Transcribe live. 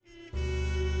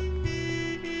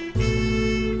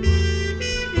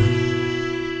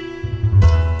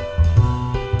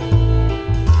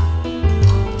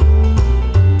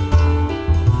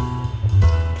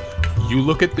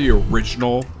look at the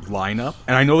original lineup,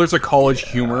 and I know there's a College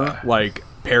Humor like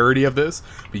parody of this,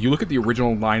 but you look at the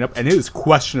original lineup, and it is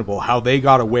questionable how they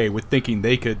got away with thinking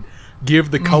they could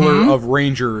give the color of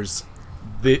Rangers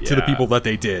to the people that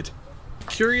they did.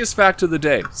 Curious fact of the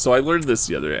day. So I learned this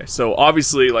the other day. So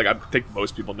obviously, like, I think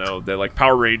most people know that, like,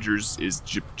 Power Rangers is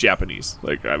Japanese.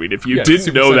 Like, I mean, if you didn't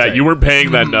Super know Sentai. that, you weren't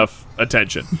paying that enough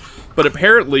attention. But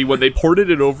apparently, when they ported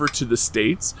it over to the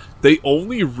States, they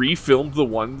only refilmed the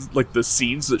ones, like, the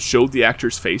scenes that showed the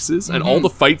actors' faces, and all the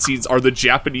fight scenes are the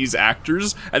Japanese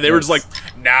actors, and they were just like,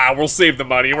 nah, we'll save the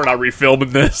money, we're not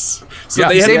refilming this. So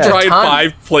they had to try in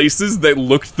 5 places that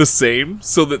looked the same,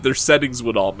 so that their settings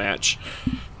would all match.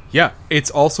 Yeah, it's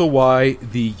also why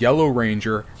the Yellow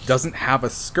Ranger doesn't have a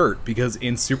skirt, because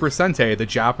in Super Sentai, the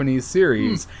Japanese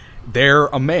series, they're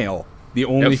a male. The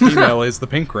only female is the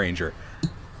Pink Ranger.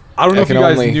 I don't know if you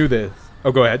guys knew this.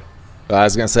 Oh, go ahead. I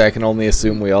was going to say, I can only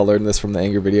assume we all learned this from the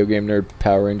Angry Video Game Nerd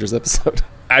Power Rangers episode.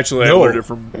 Actually, I learned it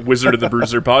from Wizard and the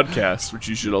Bruiser podcast, which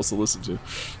you should also listen to.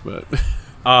 But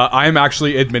I am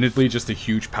actually admittedly just a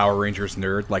huge Power Rangers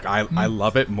nerd. Like, I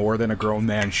love it more than a grown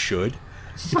man should.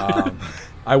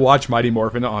 I watch Mighty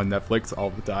Morphin on Netflix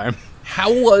all the time.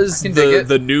 how was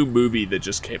the new movie that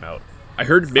just came out? I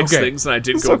heard mixed things, and I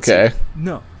didn't go and see it.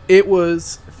 No, it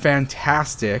was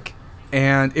fantastic.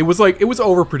 And it was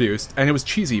overproduced and it was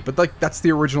cheesy, but like that's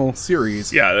the original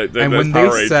series. Yeah, and when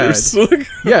Power they Rangers. said,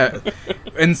 yeah,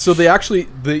 and so they actually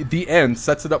the end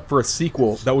sets it up for a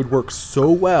sequel that would work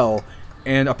so well,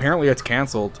 and apparently it's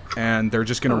canceled and they're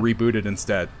just gonna reboot it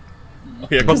instead.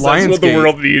 Yeah, but that's what the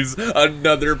world needs,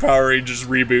 another Power Rangers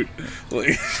reboot.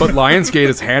 But Lionsgate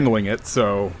is handling it,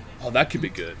 so that could be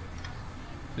good.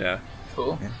 Yeah,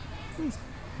 cool. Yeah.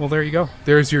 Well, there you go.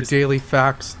 There's your daily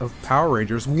facts of Power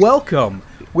Rangers. Welcome!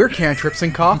 We're Cantrips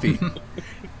and Coffee.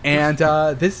 And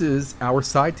this is our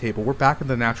side table. We're back at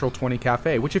the Natural 20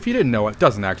 Cafe, which if you didn't know, it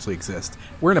doesn't actually exist.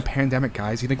 We're in a pandemic,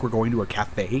 guys. You think we're going to a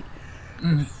cafe?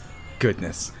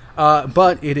 Goodness.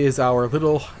 But it is our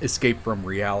little escape from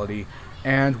reality.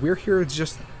 And we're here to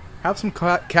just have some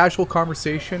casual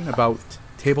conversation about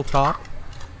tabletop,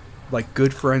 like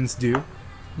good friends do.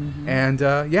 And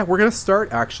yeah, we're going to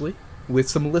start, actually, with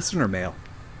some listener mail.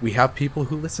 We have people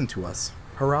who listen to us.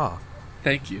 Hurrah.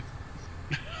 Thank you.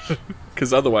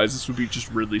 Because otherwise this would be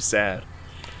just really sad.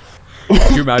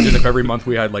 Could you imagine if every month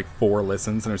we had like 4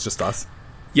 listens and it's just us?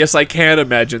 Yes, I can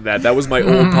imagine that. That was my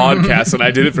old podcast and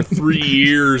I did it for 3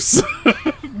 years.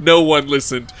 No one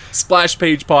listened. Splash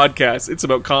Page Podcast. It's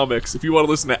about comics. If you want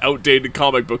to listen to outdated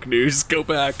comic book news, go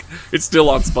back. It's still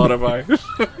on Spotify.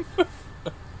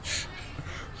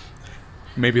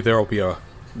 Maybe there will be a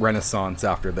renaissance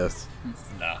after this.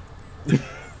 Nah.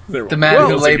 The man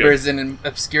who labors in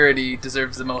obscurity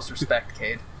deserves the most respect,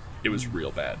 Cade. It was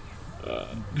real bad.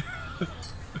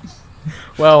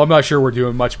 Well, I'm not sure we're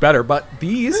doing much better, but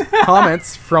these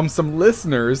comments from some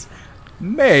listeners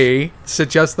may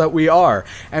suggest that we are.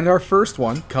 And our first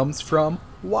one comes from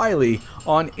Wiley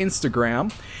on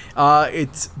Instagram.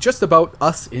 It's just about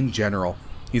us in general.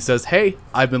 He says, hey,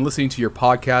 I've been listening to your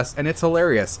podcast, and it's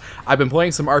hilarious. I've been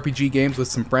playing some RPG games with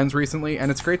some friends recently, and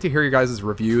it's great to hear you guys'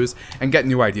 reviews and get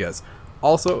new ideas.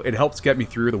 Also, it helps get me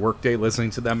through the workday listening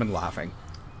to them and laughing.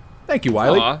 Thank you,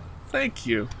 Wiley. Aw, thank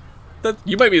you.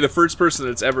 You might be the first person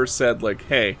that's ever said, like,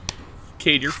 hey,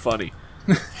 Cade, you're funny.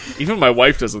 Even my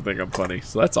wife doesn't think I'm funny,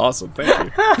 so that's awesome. Thank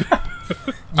you.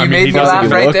 You made me laugh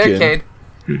right there,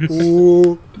 Cade.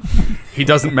 Ooh. He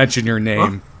doesn't mention your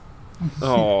name.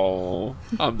 Oh,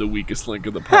 I'm the weakest link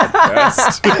in the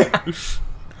podcast.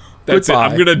 That's Goodbye. it.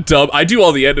 I'm gonna dub. I do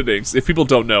all the editings. If people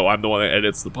don't know, I'm the one that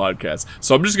edits the podcast.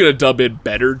 So I'm just gonna dub in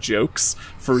better jokes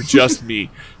for just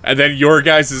me, and then your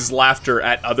guys' laughter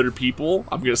at other people.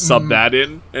 I'm gonna sub that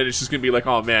in, and it's just gonna be like,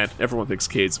 oh man, everyone thinks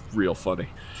Cade's real funny.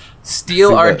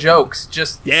 Steal our jokes.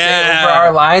 Just say over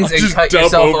our lines and cut dub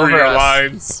yourself over your us.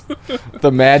 lines.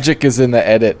 The magic is in the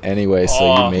edit anyway,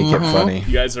 so you make it funny.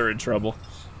 You guys are in trouble.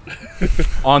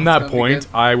 On that point,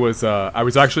 I was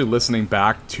actually listening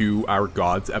back to our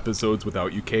Gods episodes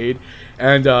without you, Cade,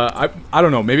 and I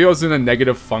don't know, maybe I was in a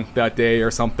negative funk that day or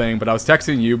something, but I was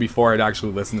texting you before I'd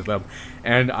actually listened to them,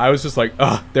 and I was just like,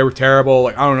 ugh, they were terrible,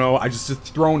 like, I don't know, I just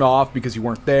thrown off because you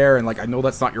weren't there, and like, I know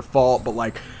that's not your fault, but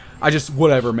like, I just,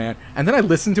 whatever, man. And then I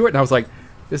listened to it, and I was like,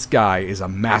 this guy is a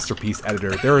masterpiece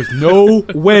editor. There is no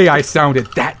way I sounded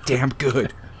that damn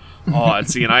good. Oh, and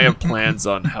see, and I have plans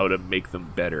on how to make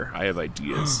them better. I have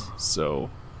ideas, so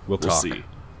we'll talk. see.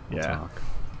 Yeah,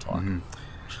 talk. Mm-hmm.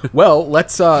 Well,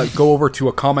 let's go over to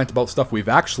a comment about stuff we've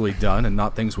actually done and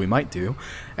not things we might do.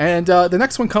 And the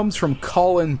next one comes from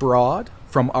Colin Broad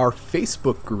from our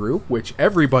Facebook group, which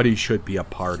everybody should be a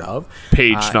part of.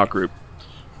 Page, not group.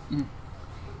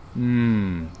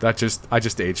 I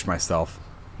just aged myself.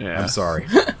 Yeah. I'm sorry.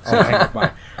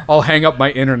 I'll hang up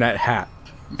my internet hat.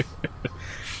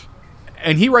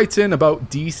 And he writes in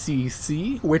about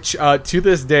DCC, which to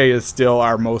this day is still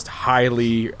our most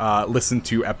highly listened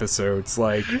to episodes.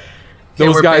 Like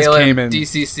those guys came in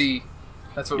DCC.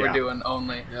 That's what we're doing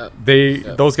only. Yeah.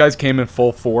 Those guys came in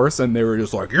full force, and they were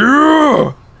just like,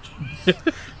 yeah.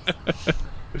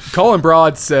 Colin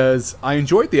Broad says, I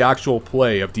enjoyed the actual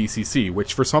play of DCC,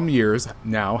 which for some years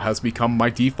now has become my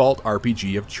default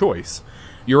RPG of choice.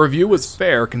 Your review was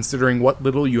fair considering what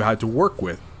little you had to work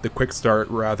with, the quick start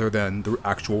rather than the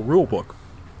actual rulebook.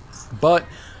 But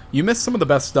you missed some of the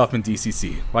best stuff in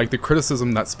DCC, like the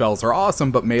criticism that spells are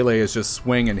awesome, but melee is just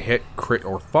swing and hit, crit,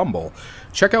 or fumble.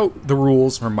 Check out the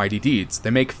rules from Mighty Deeds.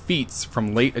 They make feats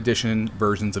from late edition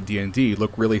versions of D&D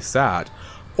look really sad.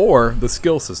 Or the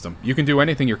skill system. You can do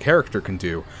anything your character can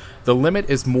do. The limit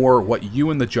is more what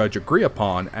you and the judge agree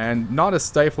upon, and not as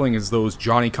stifling as those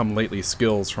Johnny-come-lately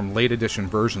skills from late edition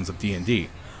versions of D&D.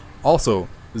 Also,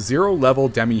 0-level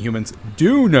demi-humans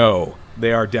do know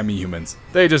they are demi-humans.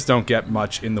 They just don't get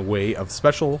much in the way of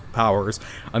special powers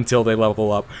until they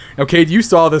level up. Now, Cade, you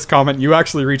saw this comment. You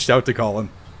actually reached out to Colin.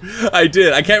 I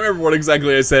did. I can't remember what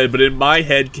exactly I said, but in my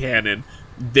head canon,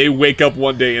 they wake up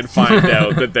one day and find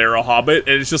out that they're a hobbit,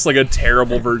 and it's just like a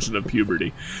terrible version of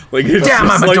puberty. Like, it's damn,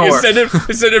 just I'm like a dwarf.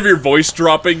 instead of your voice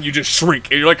dropping, you just shrink,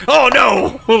 and you're like, oh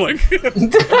no! Like,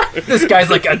 This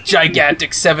guy's like a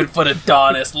gigantic 7-foot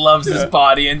Adonis, loves his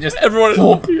body, and just everyone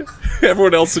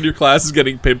everyone else in your class is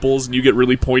getting pimples, and you get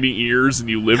really pointy ears, and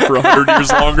you live for 100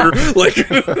 years longer. Like,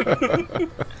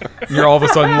 You're all of a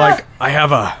sudden like, I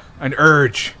have an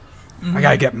urge. I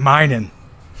gotta get mining.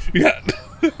 yeah.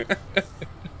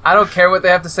 I don't care what they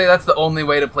have to say. That's the only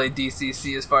way to play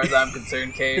DCC as far as I'm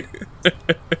concerned, Cade.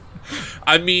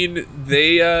 I mean,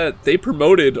 they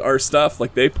promoted our stuff.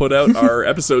 Like, they put out our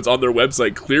episodes on their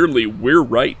website. Clearly, we're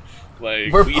right.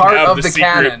 Like, We're we part have of the the secret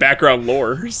canon. background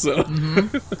lore. So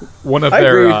One of I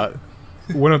their agree.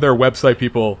 one of their website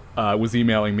people was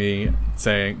emailing me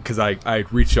saying, because I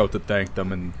reached out to thank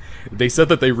them, and they said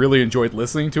that they really enjoyed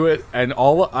listening to it, and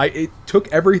it took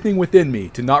everything within me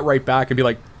to not write back and be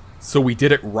like, so we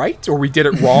did it right or we did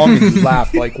it wrong, and you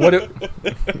laughed like what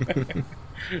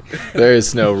There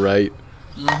is no right.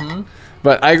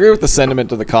 But I agree with the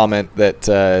sentiment of the comment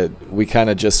that we kind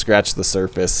of just scratched the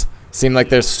surface. Seemed like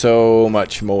there's so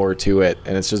much more to it,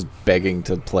 and it's just begging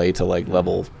to play to like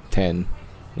level 10.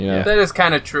 You know? That is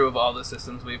kind of true of all the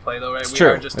systems we play, though, right? It's We true.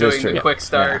 are just It is doing true. the quick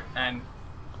start and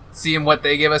seeing what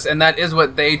they give us, and that is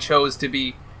what they chose to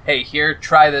be. Hey, here,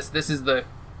 try this. This is the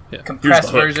compressed Here's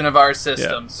the hook. version of our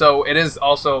system. So it is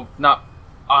also not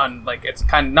on, like, it's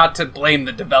kind of not to blame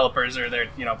the developers or their,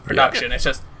 production. It's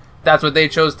just that's what they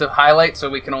chose to highlight, so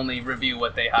we can only review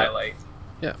what they highlight.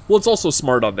 yeah. Well, it's also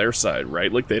smart on their side,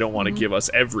 right? Like, they don't want to give us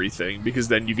everything, because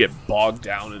then you get bogged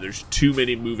down and there's too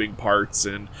many moving parts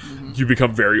and you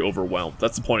become very overwhelmed.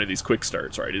 That's the point of these quick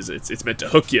starts, right? Is it's meant to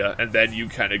hook you, and then you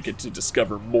kind of get to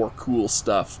discover more cool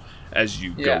stuff as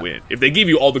you go in. If they gave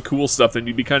you all the cool stuff, then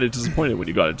you'd be kind of disappointed when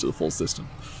you got into the full system.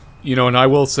 and I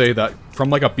will say that from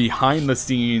like a behind the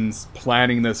scenes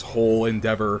planning this whole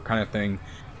endeavor kind of thing,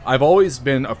 I've always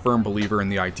been a firm believer in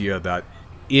the idea that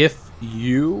if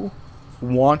you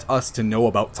want us to know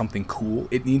about something cool,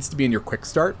 it needs to be in your quick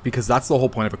start, because that's the whole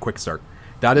point of a quick start.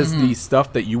 That is the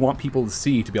stuff that you want people to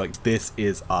see to be like, this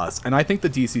is us. And I think the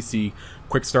DCC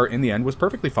quick start in the end was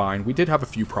perfectly fine. We did have a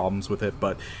few problems with it,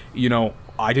 but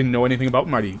I didn't know anything about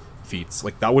Mighty Feats.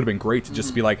 Like, that would have been great to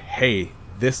just be like, hey,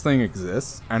 this thing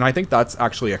exists. And I think that's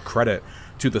actually a credit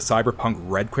to the Cyberpunk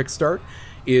Red quick start.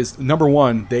 Is number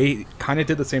one, they kind of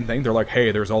did the same thing. They're like,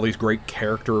 hey, there's all these great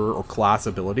character or class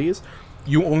abilities.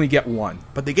 You only get one,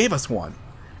 but they gave us one.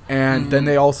 And then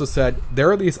they also said,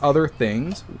 there are these other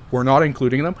things, we're not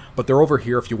including them, but they're over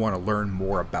here if you want to learn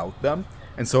more about them.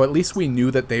 And so at least we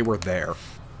knew that they were there.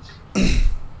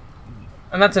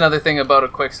 And that's another thing about a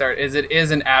quick start, is it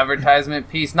is an advertisement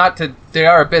piece. They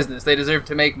are a business. They deserve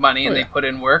to make money, and they put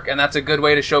in work, and that's a good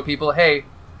way to show people, hey,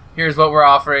 here's what we're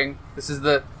offering. Here's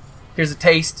a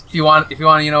taste. If you want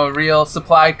a real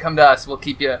supply, come to us. We'll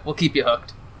keep you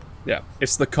hooked. Yeah,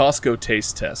 it's the Costco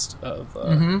taste test of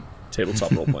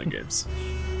tabletop role-playing games.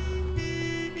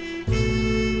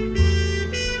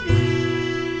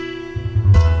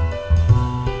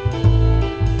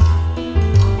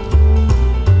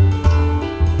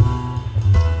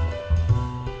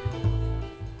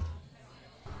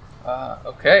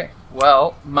 Okay.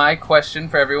 Well, my question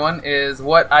for everyone is,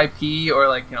 what IP or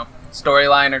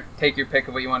storyline, or take your pick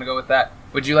of what you want to go with that,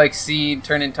 would you like see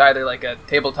turn into either like a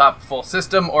tabletop full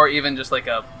system or even just like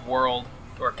a world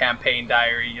or campaign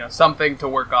diary, something to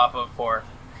work off of for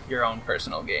your own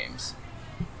personal games.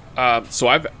 So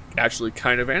I've actually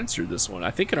kind of answered this one.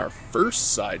 I think in our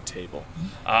first side table,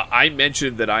 I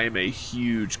mentioned that I am a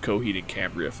huge Coheed and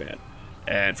Cambria fan.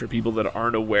 And for people that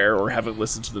aren't aware or haven't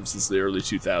listened to them since the early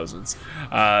 2000s,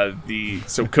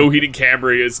 so Coheed and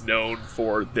Cambria is known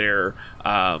for their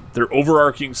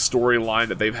overarching storyline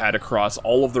that they've had across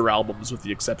all of their albums, with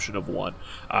the exception of one,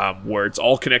 where it's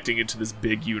all connecting into this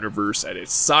big universe, and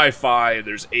it's sci-fi, and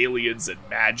there's aliens and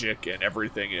magic and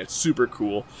everything, and it's super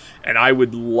cool. And I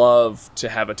would love to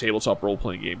have a tabletop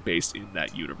role-playing game based in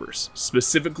that universe,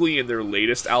 specifically in their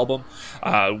latest album,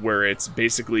 where it's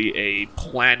basically a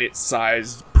planet-sized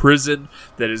prison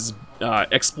that is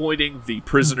exploiting the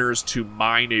prisoners to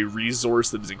mine a resource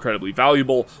that is incredibly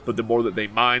valuable, but the more that they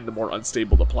mine, the more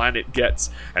unstable the planet gets.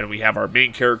 And we have our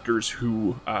main characters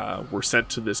who were sent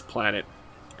to this planet,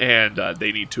 and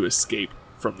they need to escape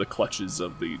from the clutches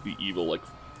of the evil,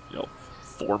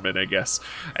 foreman, I guess.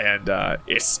 And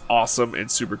it's awesome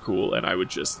and super cool, and I would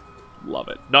just love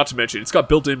it. Not to mention, it's got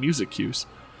built-in music cues.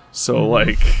 So,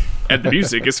 and the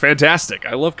music is fantastic.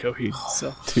 I love Coheed.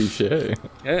 So. Touche.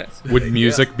 Yeah. Would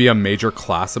music be a major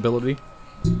class ability?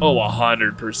 Oh,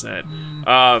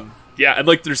 100%. Yeah, and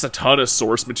there's a ton of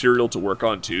source material to work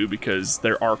on too, because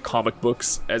there are comic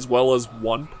books as well as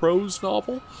one prose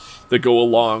novel that go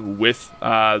along with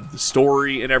the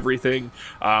story and everything.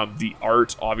 The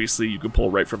art, obviously, you can pull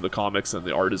right from the comics, and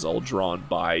the art is all drawn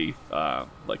by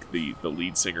the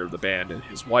lead singer of the band and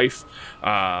his wife.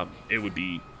 It would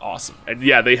be awesome. And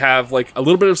yeah, they have a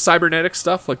little bit of cybernetic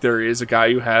stuff. There is a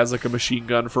guy who has a machine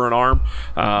gun for an arm,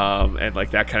 and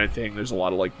that kind of thing. There's a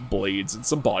lot of blades and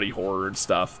some body horror and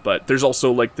stuff. But there's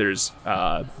also there's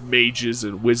mages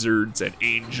and wizards and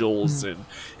angels, and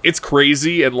it's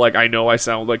crazy. And I know I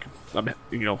sound like I'm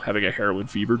having a heroin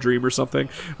fever dream or something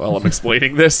while I'm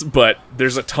explaining this, but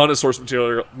there's a ton of source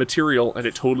material, and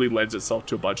it totally lends itself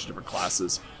to a bunch of different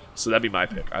classes. So that'd be my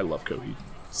pick. I love Coheed.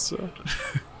 So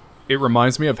It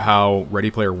reminds me of how Ready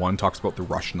Player One talks about the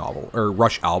Rush novel, or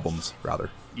Rush albums, rather.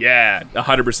 yeah,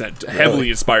 100%. Heavily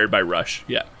inspired by Rush.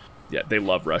 Yeah, they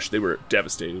love Rush. They were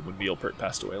devastated when Neil Peart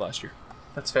passed away last year.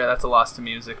 That's fair. That's a loss to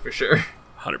music for sure.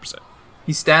 100%.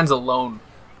 He stands alone.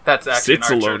 That's actually Sits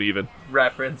an Archer alone even.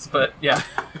 reference, but yeah.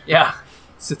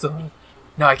 Sits alone.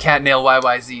 No, I can't nail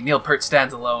YYZ. Neil Peart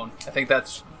stands alone. I think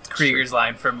that's Krieger's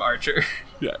line from Archer.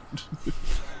 Yeah.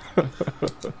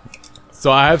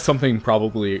 So I have something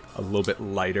probably a little bit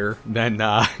lighter than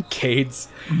Cade's,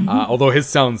 although his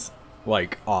sounds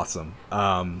awesome.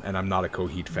 And I'm not a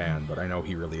Coheed fan, but I know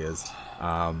he really is.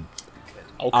 I'll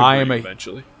convert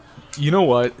eventually. You know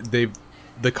what?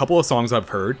 The couple of songs I've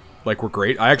heard were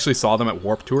great. I actually saw them at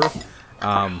Warped Tour,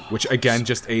 which again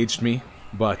just aged me,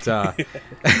 but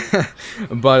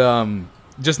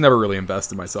just never really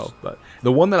invested myself. But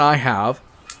the one that I have,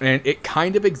 and it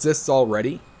kind of exists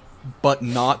already, but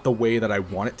not the way that I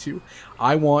want it to.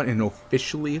 I want an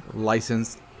officially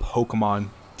licensed Pokemon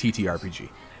TTRPG.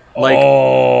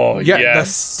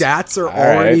 Yes. The stats are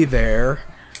already there.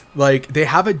 They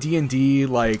have a D&D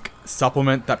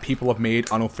supplement that people have made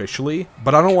unofficially,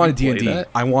 but I don't want a D&D.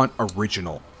 I want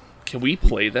original. Can we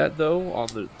play that though on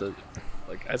the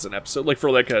as an episode,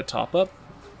 for a top up?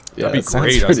 Yeah, that'd be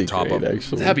great as a top up.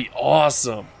 Actually. That'd be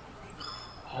awesome.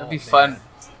 That'd be fun.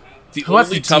 The Who wants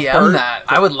only to tough DM part, that?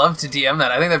 I would love to DM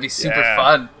that. I think that'd be super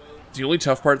fun. The only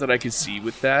tough part that I can see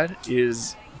with that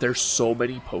is there's so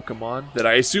many Pokemon that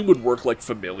I assume would work like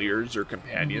familiars or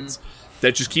companions,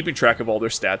 that just keeping track of all their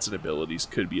stats and abilities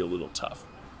could be a little tough.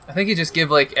 I think you just give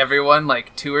everyone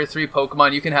 2 or 3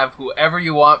 Pokemon. You can have whoever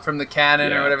you want from the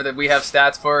canon or whatever that we have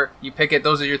stats for. You pick it.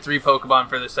 Those are your 3 Pokemon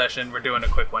for the session. We're doing a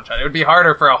quick one shot. It would be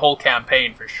harder for a whole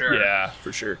campaign for sure. Yeah,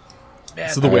 for sure. Man,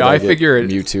 So the way I figure it,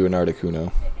 Mewtwo and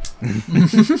Articuno.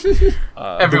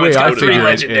 Everyone's got 3 figure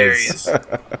it legendaries. I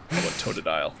want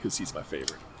Totodile because he's my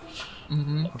favorite.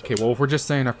 okay, well, if we're just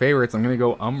saying our favorites, I'm gonna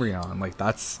go Umbreon.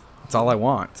 That's all I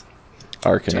want.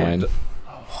 Arcanine.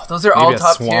 Those are Maybe all a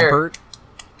top tier. Swampert.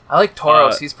 I like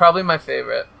Tauros. He's probably my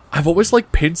favorite. I've always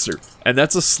liked Pinsir, and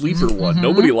that's a sleeper one.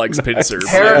 Nobody likes Pinsir.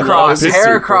 Heracross.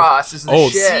 Heracross is the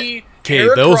shit. See, Okay,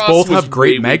 those Heracross both was have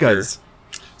great way weaker. megas.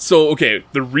 So, okay,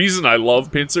 the reason I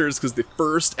love Pinsir is because the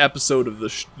first episode of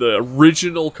the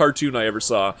original cartoon I ever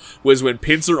saw was when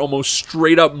Pinsir almost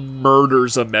straight up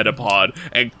murders a Metapod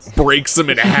and breaks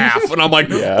him in half. And I'm like,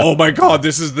 oh my god,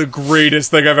 this is the greatest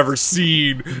thing I've ever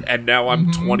seen. And now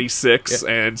I'm 26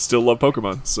 and still love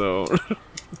Pokemon, so...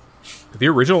 The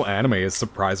original anime is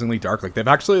surprisingly dark. Like, they've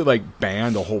actually, like,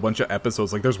 banned a whole bunch of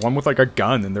episodes. Like, there's one with, like, a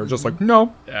gun, and they're just like,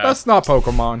 no, Yeah. that's not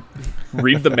Pokemon.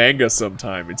 Read the manga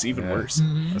sometime. It's even worse.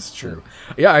 That's true.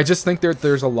 Yeah, I just think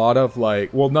there's a lot of, like,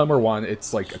 well, number one,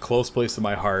 it's, like, a close place in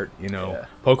my heart, you know. Yeah.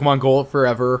 Pokemon Gold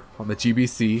forever on the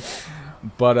GBC.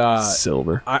 But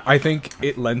Silver. I think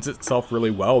it lends itself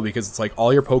really well because it's like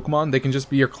all your Pokemon, they can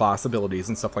just be your class abilities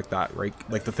and stuff like that, right?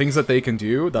 Like the things that they can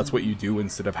do, that's what you do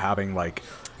instead of having like,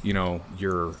 you know,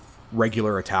 your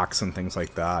regular attacks and things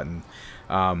like that.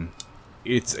 And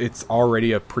it's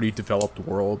already a pretty developed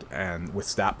world and with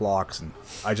stat blocks, and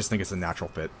I just think it's a natural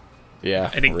fit.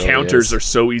 Yeah, And it really encounters is. are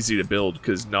so easy to build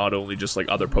because not only just like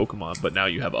other Pokemon, but now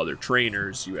you have other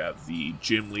trainers, you have the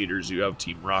gym leaders, you have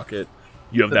Team Rocket,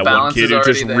 you have The that one balance kid is who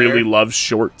just already really there. loves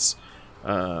shorts.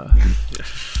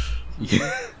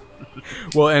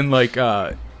 Well, and like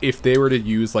if they were to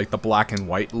use like the black and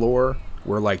white lore,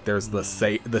 where like there's the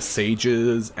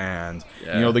sages and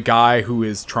you know the guy who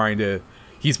is trying to,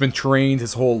 he's been trained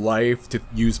his whole life to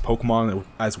use Pokemon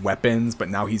as weapons, but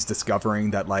now he's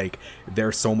discovering that like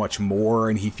there's so much more,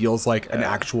 and he feels like an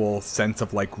actual sense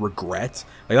of like regret.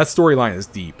 Like that storyline is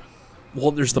deep.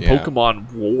 Well, there's the Yeah.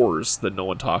 Pokemon Wars that no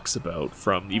one talks about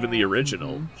from even the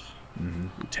original.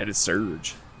 Lieutenant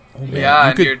Surge. Oh, man, Yeah, you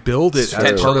and could you're build it as part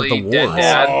of the potentially dead war.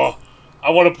 dad. Oh,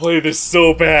 I want to play this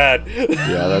so bad. Yeah,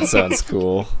 that sounds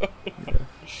cool.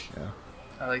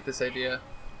 I like this idea.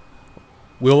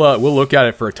 We'll look at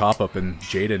it for a top up, and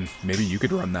Jaden, maybe you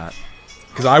could run that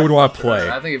because I would want to play.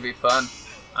 I think it'd be fun.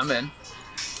 I'm in.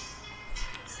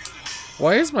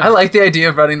 Why is my I like the idea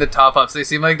of running the top ups. They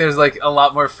seem like there's like a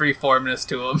lot more freeformness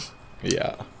to them.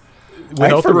 Yeah.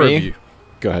 Without for the me- review.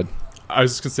 Go ahead. I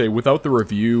was just gonna say, without the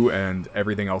review and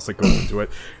everything else that goes into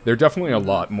it, they're definitely a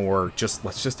lot more just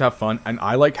let's just have fun. And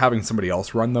I like having somebody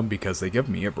else run them because they give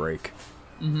me a break.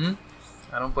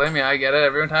 I don't blame you. I get it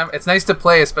every time. It's nice to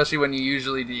play, especially when you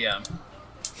usually DM.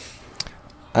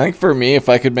 I think for me, if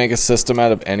I could make a system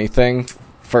out of anything,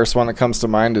 first one that comes to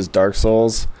mind is Dark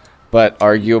Souls. But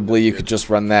arguably, you could just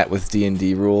run that with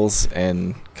D&D rules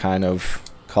and kind of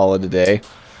call it a day.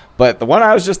 But the one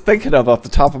I was just thinking of off the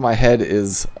top of my head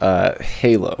is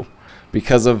Halo.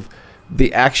 Because of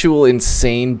the actual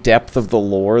insane depth of the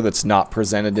lore that's not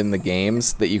presented in the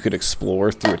games that you could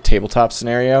explore through a tabletop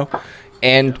scenario.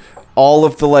 And all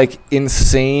of the like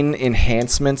insane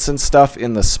enhancements and stuff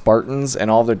in the Spartans and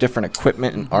all their different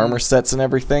equipment and armor sets and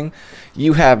everything.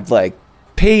 You have like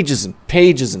pages and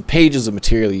pages and pages of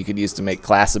material you could use to make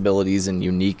class abilities and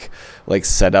unique like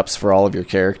setups for all of your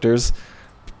characters.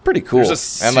 Pretty cool.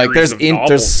 There's a And like series of novels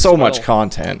there's so as much well.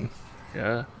 content.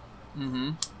 Yeah.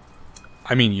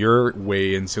 I mean, you're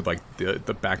way into like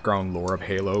the background lore of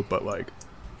Halo, but like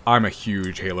I'm a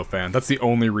huge Halo fan. That's the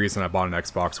only reason I bought an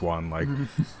Xbox One. Like,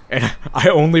 and I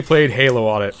only played Halo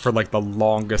on it for like the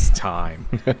longest time.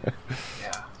 Yeah.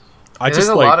 I There's just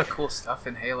a like, lot of cool stuff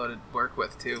in Halo to work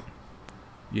with too.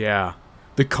 yeah,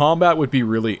 the combat would be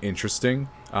really interesting.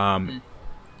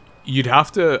 You'd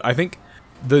have to, I think,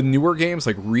 the newer games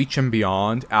like Reach and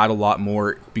Beyond add a lot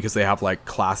more because they have like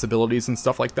class abilities and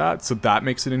stuff like that. So that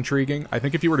makes it intriguing. I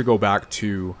think if you were to go back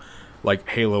to like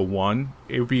Halo 1,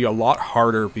 it would be a lot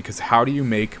harder because how do you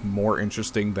make more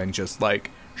interesting than just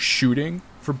like shooting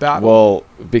for battle? Well,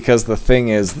 because the thing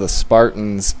is, the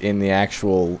Spartans in the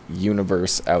actual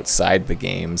universe outside the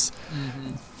games,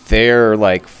 they're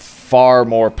like far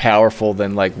more powerful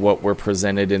than like what we're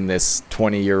presented in this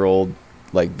 20-year-old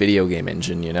like video game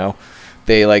engine, you know?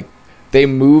 They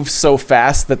move so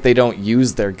fast that they don't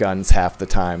use their guns half the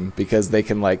time because they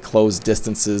can like close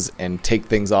distances and take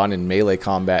things on in melee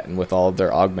combat and with all of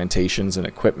their augmentations and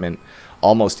equipment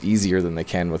almost easier than they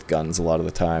can with guns a lot of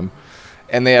the time.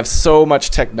 And they have so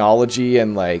much technology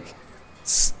and like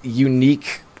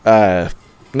unique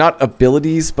not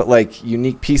abilities but like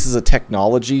unique pieces of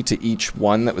technology to each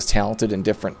one that was talented in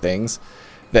different things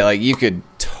that like you could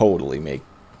totally make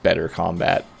better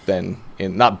combat than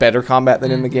in not better combat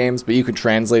than in the games, but you could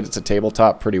translate it to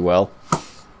tabletop pretty well.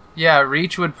 Yeah,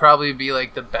 Reach would probably be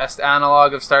like the best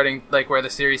analog of starting like where the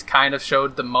series kind of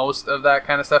showed the most of that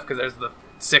kind of stuff because there's the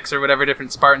 6 or whatever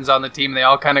different Spartans on the team. They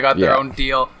all kind of got their Yeah. own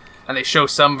deal and they show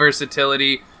some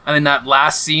versatility. And then that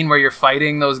last scene where you're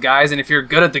fighting those guys, and if you're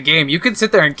good at the game, you could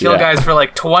sit there and kill Yeah. guys for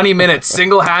like 20 minutes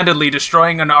single-handedly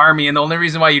destroying an army, and the only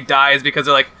reason why you die is because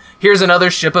they're like, here's another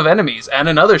ship of enemies and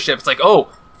another ship. It's like, oh,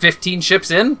 15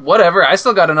 ships in? Whatever, I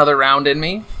still got another round in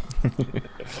me.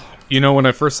 You know, when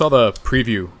I first saw the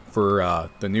preview for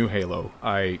the new Halo,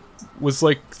 I was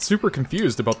like super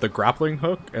confused about the grappling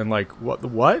hook and like what,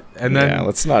 and then Yeah,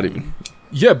 let's not even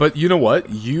Yeah, but you know what?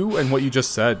 You and what you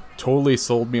just said totally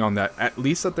sold me on that. At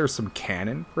least that there's some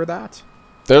canon for that.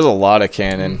 There's a lot of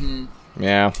canon.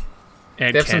 Yeah.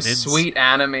 And They have cannons. some sweet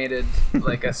animated,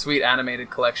 like a sweet animated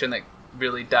collection that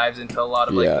really dives into a lot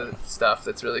of like the stuff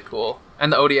that's really cool.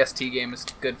 And the ODST game is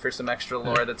good for some extra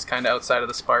lore that's kind of outside of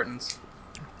the Spartans.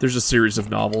 There's a series of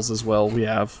novels as well. We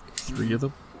have 3 of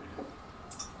them.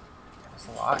 That's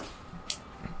a lot.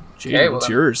 Jay, Okay, what's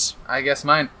then, yours? I guess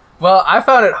mine. Well, I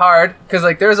found it hard because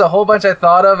like there's a whole bunch I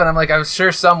thought of, and I'm like, I was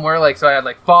sure somewhere like so I had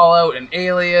like Fallout and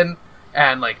Alien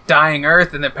and like Dying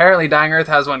Earth, and apparently Dying Earth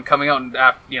has one coming out in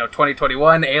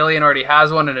 2021. Alien already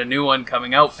has one, and a new one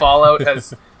coming out. Fallout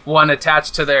has one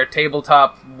attached to their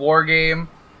tabletop war game,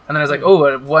 and then I was like,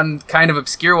 oh, one kind of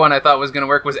obscure one I thought was going to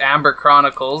work was Amber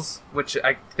Chronicles, which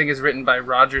I think is written by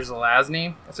Roger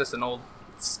Zelazny. It's just an old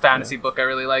fantasy book I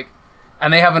really like.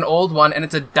 And they have an old one, and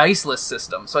it's a diceless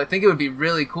system. So I think it would be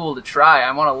really cool to try.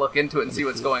 I want to look into it and see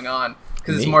what's going on.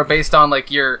 Because it's more based on,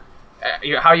 like, your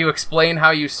how you explain how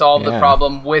you solve the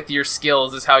problem with your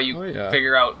skills is how you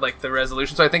figure out, like, the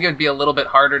resolution. So I think it would be a little bit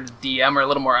harder to DM or a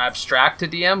little more abstract to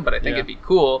DM, but I think it'd be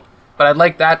cool. But I'd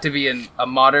like that to be in a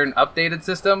modern, updated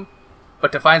system.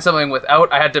 But to find something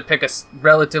without, I had to pick a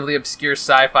relatively obscure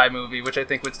sci-fi movie, which I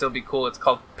think would still be cool. It's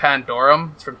called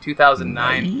Pandorum. It's from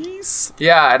 2009. Nice.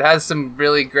 Yeah, it has some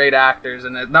really great actors,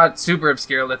 and it's not super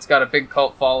obscure. It's got a big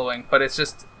cult following, but it's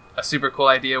just a super cool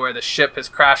idea where the ship has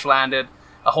crash landed.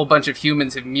 A whole bunch of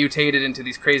humans have mutated into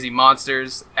these crazy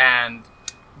monsters, and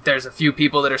there's a few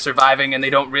people that are surviving, and they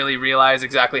don't really realize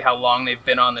exactly how long they've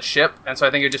been on the ship. And so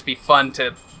I think it would just be fun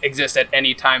to exist at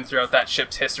any time throughout that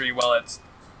ship's history while it's,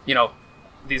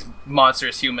 these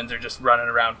monstrous humans are just running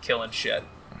around killing shit.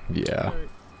 Yeah.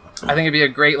 I think it'd be a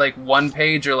great, like,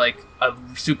 1-page or, like, a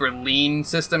super lean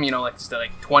system, like, just a,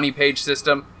 like, 20-page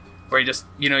system where you just,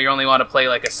 you only want to play,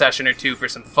 like, a session or two for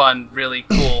some fun, really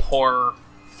cool, horror,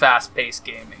 fast-paced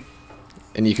gaming.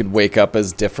 And you could wake up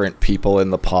as different people in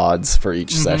the pods for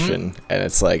each session, and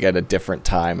it's, like, at a different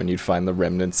time, and you'd find the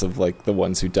remnants of, like, the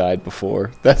ones who died before.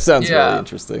 That sounds really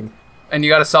interesting. And you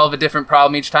got to solve a different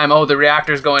problem each time. Oh, the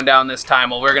reactor's going down this time.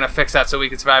 Well, we're going to fix that so we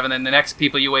can survive. And then the next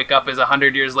people you wake up is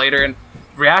 100 years later, and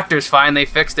reactor's fine, they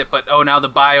fixed it. But, now the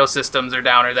biosystems are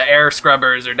down, or the air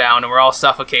scrubbers are down, and we're all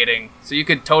suffocating. So you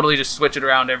could totally just switch it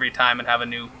around every time and have a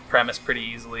new premise pretty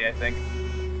easily, I think.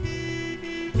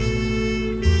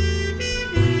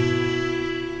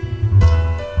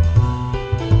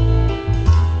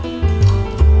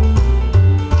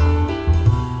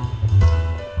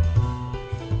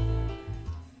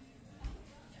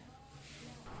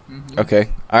 Okay.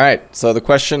 All right. So the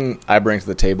question I bring to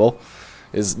the table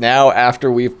is now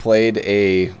after we've played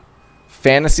a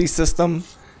fantasy system,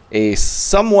 a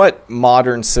somewhat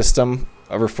modern system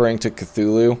referring to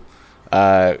Cthulhu,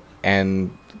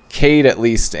 and Cade at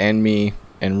least and me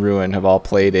and Ruin have all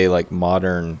played a like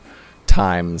modern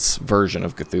times version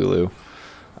of Cthulhu.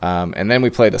 And then we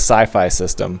played a sci-fi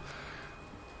system.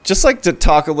 Just like to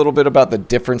talk a little bit about the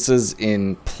differences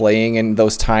in playing in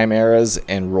those time eras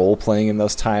and role playing in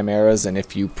those time eras, and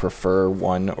if you prefer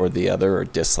one or the other or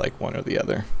dislike one or the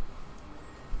other.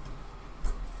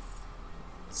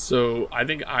 So I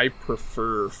think I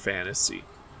prefer fantasy.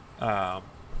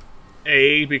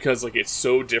 Because like it's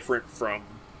so different from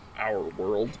our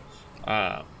world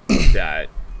that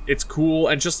it's cool,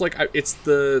 and just like it's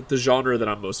the genre that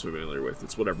I'm most familiar with.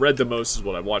 It's what I've read the most, is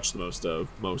what I've watched the most of.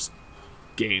 Most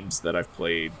games that I've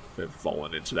played have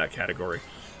fallen into that category,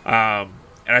 and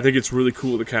I think it's really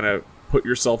cool to kind of put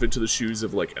yourself into the shoes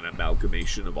of like an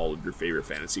amalgamation of all of your favorite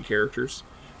fantasy characters.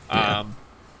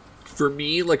 For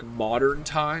me, like modern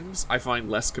times I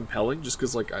find less compelling just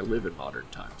because like I live in modern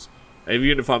times, and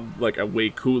even if I'm like a way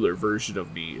cooler version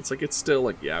of me, it's like it's still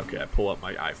like I pull up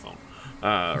my iPhone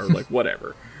or like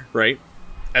whatever, right?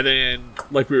 And then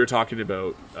like we were talking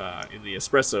about in the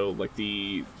espresso, like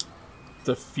the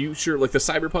future, like the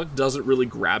cyberpunk doesn't really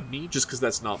grab me just because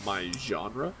that's not my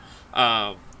genre,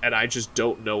 and I just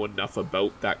don't know enough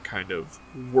about that kind of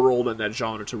world and that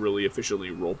genre to really efficiently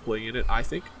roleplay in it, I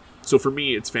think. So for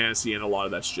me it's fantasy, and a lot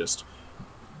of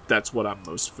that's what I'm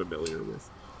most familiar with.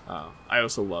 I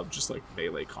also love just like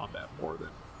melee combat more than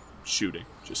shooting,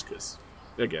 just because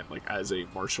again, like as a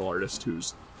martial artist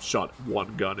who's shot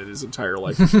one gun in his entire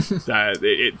life, that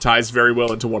it ties very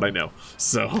well into what I know.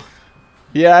 So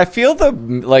yeah, I feel the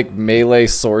like melee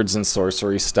swords and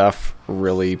sorcery stuff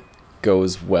really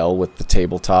goes well with the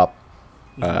tabletop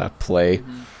play.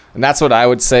 And that's what I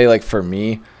would say, like for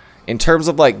me, in terms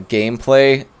of like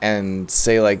gameplay and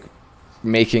say like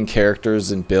making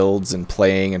characters and builds and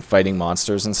playing and fighting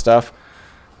monsters and stuff,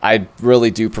 I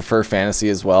really do prefer fantasy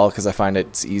as well, because I find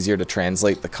it's easier to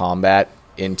translate the combat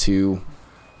into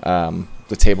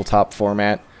the tabletop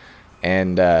format.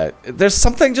 And there's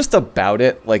something just about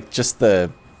it, like just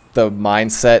the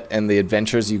mindset and the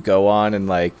adventures you go on, and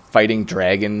like fighting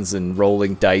dragons and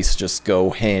rolling dice just go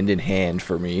hand in hand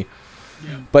for me.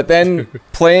 Yeah. But then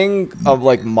playing a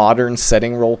like modern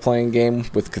setting role-playing game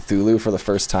with Cthulhu for the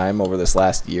first time over this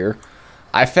last year,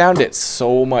 I found it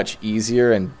so much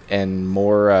easier and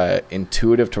more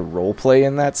intuitive to role-play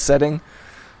in that setting.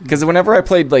 Because whenever I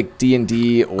played like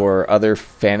D&D or other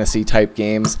fantasy type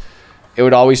games, it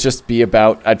would always just be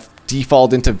about, I'd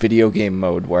default into video game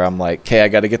mode where I'm like, okay, I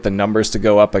got to get the numbers to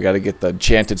go up. I got to get the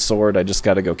enchanted sword. I just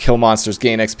got to go kill monsters,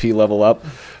 gain XP, level up.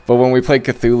 But when we played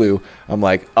Cthulhu, I'm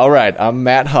like, all right, I'm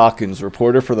Matt Hawkins,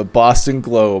 reporter for the Boston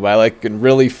Globe. I like can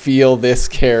really feel this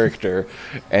character.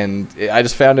 And I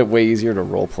just found it way easier to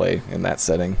role play in that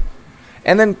setting.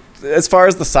 And then as far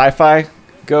as the sci-fi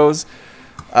goes,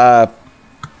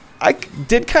 I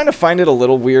did kind of find it a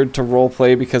little weird to role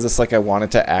play because it's like I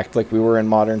wanted to act like we were in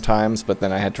modern times, but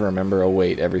then I had to remember, oh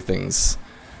wait, everything's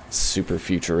super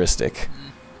futuristic.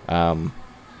 But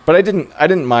I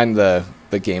didn't mind the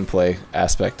gameplay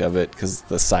aspect of it because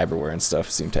the cyberware and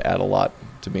stuff seemed to add a lot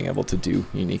to being able to do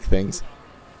unique things.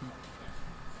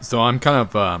 So I'm kind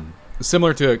of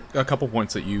similar to a couple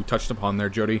points that you touched upon there,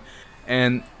 Jody,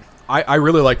 and I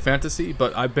really like fantasy,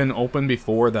 but I've been open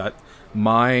before that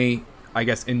my, I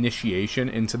guess, initiation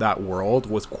into that world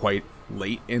was quite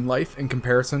late in life in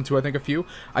comparison to, I think, a few.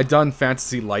 I'd done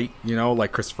fantasy light, you know,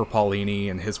 like Christopher Paolini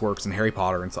and his works and Harry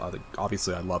Potter, and so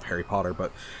obviously I love Harry Potter,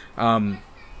 but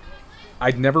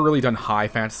I'd never really done high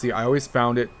fantasy. I always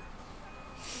found it,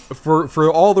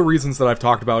 for all the reasons that I've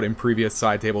talked about in previous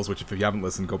side tables, which if you haven't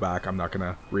listened, go back. I'm not going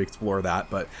to re-explore that,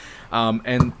 but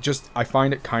and just I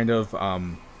find it kind of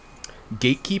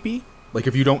gatekeepy. Like,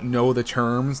 if you don't know the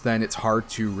terms, then it's hard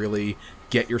to really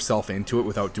get yourself into it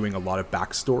without doing a lot of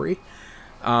backstory.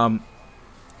 And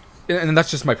that's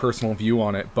just my personal view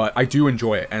on it, but I do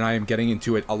enjoy it, and I am getting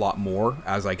into it a lot more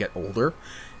as I get older.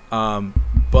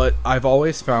 But I've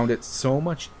always found it so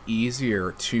much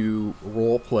easier to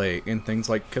roleplay in things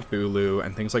like Cthulhu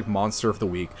and things like Monster of the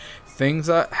Week. Things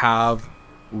that have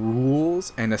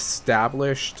rules and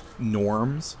established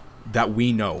norms that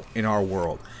we know in our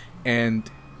world. And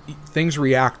things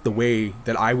react the way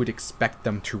that I would expect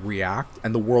them to react,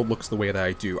 and the world looks the way that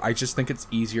I do. I just think it's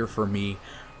easier for me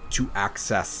to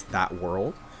access that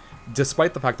world.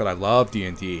 Despite the fact that I love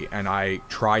D&D and I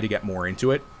try to get more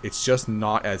into it, it's just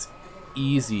not as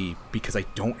easy because I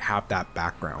don't have that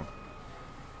background.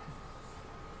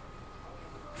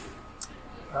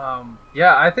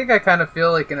 Yeah, I think I kind of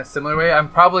feel like in a similar way. I'm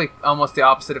probably almost the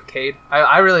opposite of Cade.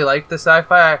 I really like the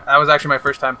sci-fi. That was actually my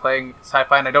first time playing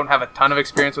sci-fi, and I don't have a ton of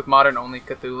experience with modern, only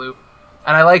Cthulhu.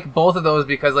 And I like both of those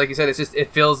because, like you said,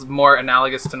 it feels more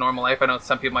analogous to normal life. I know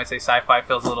some people might say sci-fi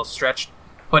feels a little stretched,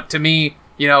 but to me,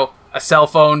 you know, a cell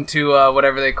phone to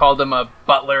whatever they called him, a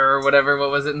butler or whatever. What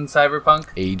was it in Cyberpunk?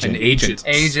 Agent.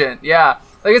 Agent. Yeah,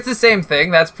 like it's the same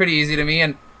thing. That's pretty easy to me,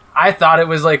 and I thought it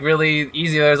was like really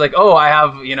easy. I was like, oh, I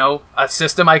have, you know, a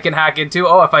system I can hack into.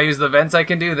 Oh, if I use the vents, I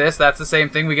can do this. That's the same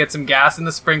thing. We get some gas in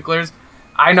the sprinklers.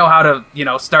 I know how to, you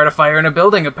know, start a fire in a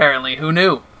building, apparently. Who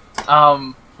knew?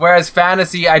 Whereas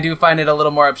fantasy, I do find it a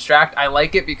little more abstract. I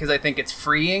like it because I think it's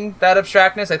freeing, that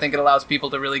abstractness. I think it allows people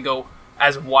to really go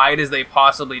as wide as they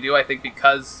possibly do. I think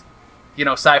because, you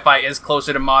know, sci-fi is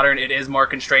closer to modern, it is more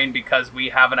constrained because we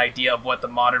have an idea of what the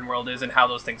modern world is and how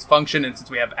those things function. And since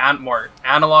we have more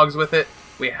analogs with it,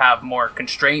 we have more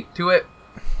constraint to it.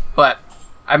 But,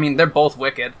 I mean, they're both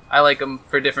wicked. I like them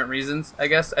for different reasons, I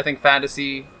guess. I think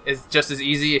fantasy is just as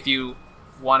easy if you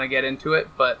want to get into it,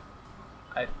 but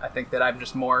I think that I'm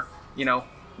just more, you know,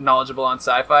 knowledgeable on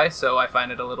sci-fi, so I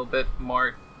find it a little bit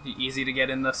more easy to get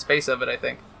in the space of it, I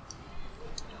think.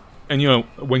 And, you know,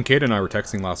 when Kate and I were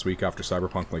texting last week after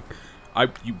Cyberpunk, like,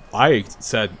 I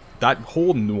said that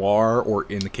whole noir, or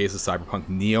in the case of Cyberpunk,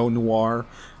 neo-noir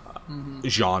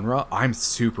genre, I'm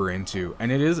super into.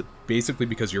 And it is basically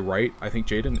because you're right, I think,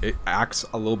 Jaden, it acts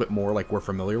a little bit more like we're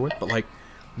familiar with, but, like,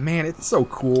 man, it's so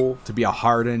cool to be a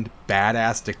hardened,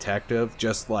 badass detective,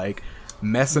 just, like,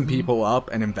 messing people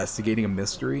up and investigating a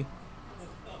mystery.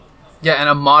 Yeah, in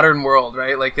a modern world,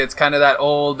 right? Like, it's kind of that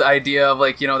old idea of,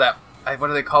 like, you know, that, what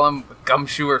do they call him?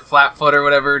 Gumshoe or Flatfoot or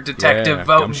whatever, detective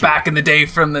back in the day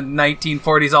from the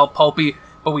 1940s, all pulpy,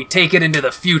 but we take it into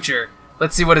the future.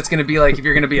 Let's see what it's going to be like if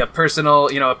you're going to be a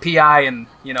personal, you know, a PI in,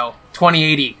 you know,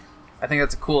 2080. I think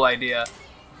that's a cool idea.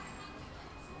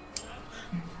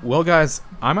 Well, guys,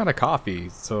 I'm out of coffee,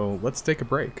 so let's take a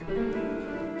break.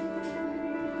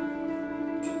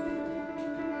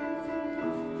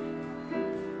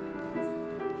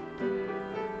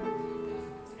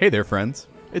 Hey there, friends.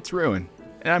 It's Ruin,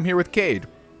 and I'm here with Cade.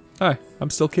 Hi, I'm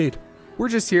still Cade. We're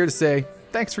just here to say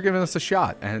thanks for giving us a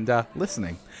shot and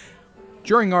listening.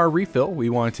 During our refill, we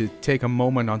wanted to take a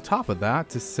moment on top of that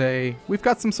to say we've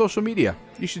got some social media.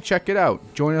 You should check it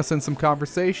out. Join us in some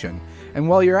conversation. And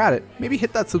while you're at it, maybe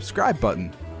hit that subscribe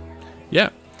button. Yeah.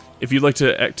 If you'd like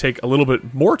to take a little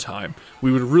bit more time,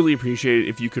 we would really appreciate it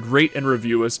if you could rate and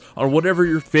review us on whatever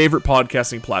your favorite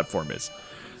podcasting platform is.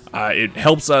 It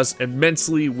helps us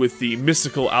immensely with the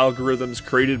mystical algorithms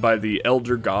created by the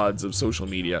elder gods of social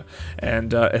media,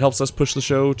 and it helps us push the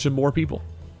show to more people.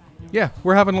 Yeah,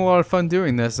 we're having a lot of fun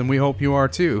doing this, and we hope you are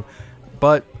too.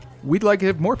 But we'd like it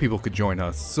if more people could join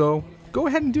us, so go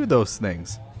ahead and do those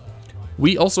things.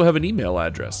 We also have an email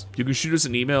address. You can shoot us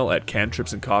an email at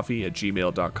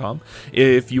cantripsandcoffee@gmail.com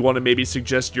if you want to maybe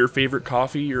suggest your favorite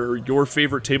coffee or your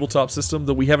favorite tabletop system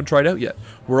that we haven't tried out yet.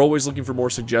 We're always looking for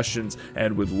more suggestions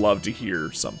and would love to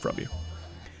hear some from you.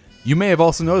 You may have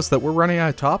also noticed that we're running out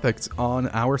of topics on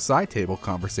our side table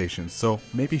conversations, so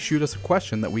maybe shoot us a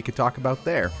question that we could talk about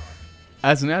there.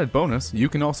 As an added bonus, you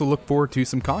can also look forward to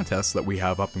some contests that we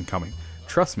have up and coming.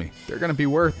 Trust me, they're going to be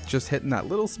worth just hitting that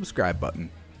little subscribe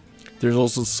button. There's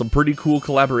also some pretty cool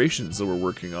collaborations that we're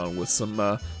working on with some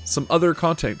other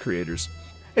content creators.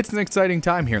 It's an exciting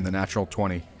time here in the Natural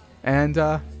 20, and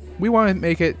we want to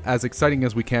make it as exciting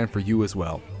as we can for you as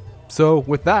well. So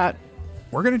with that,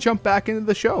 we're going to jump back into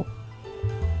the show.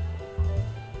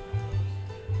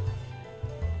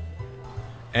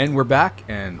 And we're back,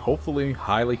 and hopefully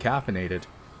highly caffeinated.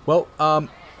 Well,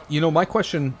 my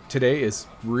question today is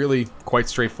really quite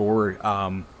straightforward.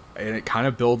 And it kind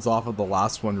of builds off of the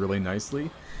last one really nicely.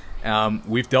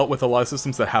 We've dealt with a lot of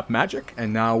systems that have magic,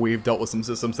 and now we've dealt with some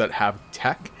systems that have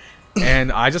tech.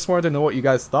 And I just wanted to know what you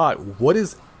guys thought. What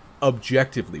is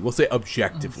objectively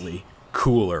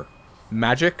cooler,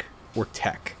 magic or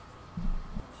tech?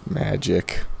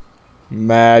 Magic.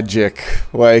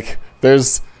 Like,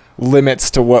 there's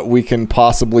limits to what we can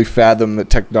possibly fathom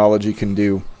that technology can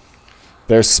do.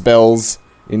 There's spells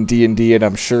in D&D, and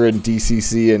I'm sure in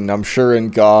DCC, and I'm sure in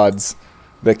Gods,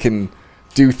 that can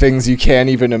do things you can't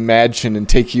even imagine and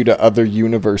take you to other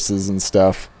universes and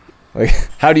stuff. Like,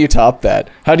 how do you top that?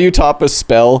 How do you top a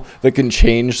spell that can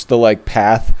change the,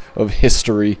 path of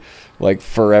history,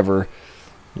 forever?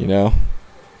 You know?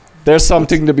 There's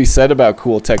something to be said about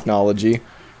cool technology,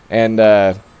 and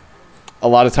a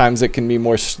lot of times it can be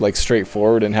more,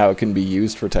 straightforward in how it can be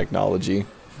used for technology.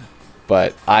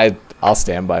 But I'll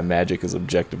stand by magic is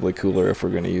objectively cooler if we're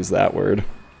going to use that word.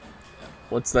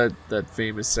 What's that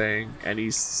famous saying?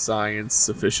 Any science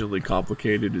sufficiently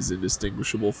complicated is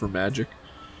indistinguishable from magic?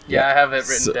 Yeah, I have it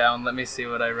written down. Let me see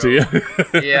what I wrote. Do you?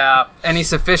 Yeah. Any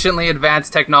sufficiently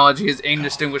advanced technology is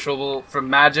indistinguishable from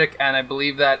magic, and I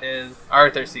believe that is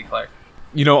Arthur C. Clarke.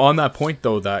 On that point,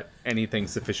 though, that anything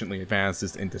sufficiently advanced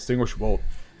is indistinguishable,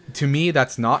 to me,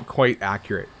 that's not quite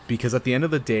accurate. Because at the end of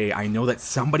the day, I know that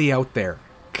somebody out there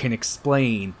can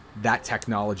explain that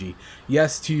technology.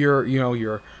 Yes, to your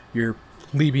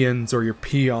plebeians or your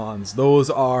peons, those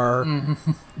are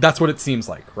that's what it seems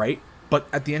like, right? But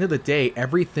at the end of the day,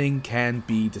 everything can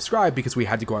be described because we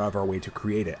had to go out of our way to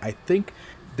create it. I think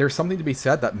there's something to be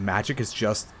said that magic is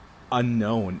just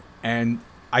unknown, and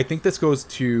I think this goes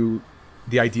to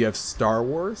the idea of Star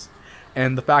Wars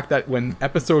and the fact that when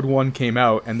episode 1 came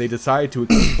out and they decided to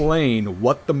explain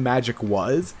what the magic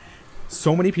was,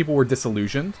 so many people were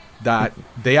disillusioned that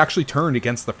they actually turned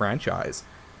against the franchise.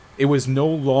 It was no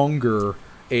longer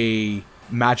a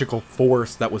magical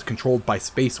force that was controlled by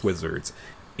space wizards.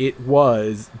 It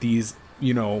was these,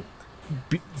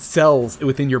 cells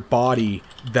within your body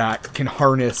that can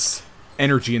harness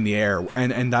energy in the air,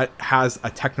 and that has a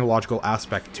technological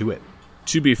aspect to it.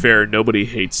 To be fair, nobody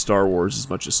hates Star Wars as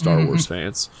much as Star Wars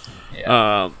fans.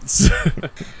 Yeah.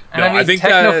 And I think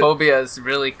technophobia is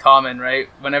really common, right?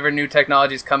 Whenever new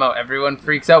technologies come out, everyone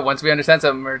freaks out. Once we understand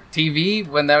something, or TV,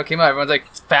 when that came out, everyone's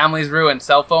like, "Families ruined."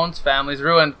 Cell phones, families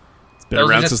ruined. Those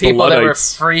are just people that were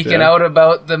freaking out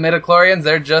about the midichlorians.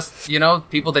 They're just,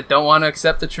 people that don't want to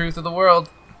accept the truth of the world.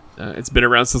 It's been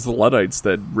around since the Luddites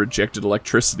that rejected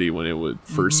electricity when it was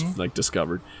first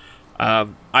discovered.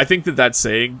 I think that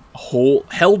saying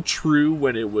held true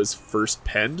when it was first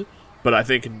penned, but I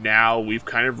think now we've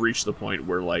kind of reached the point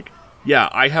where,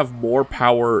 I have more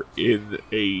power in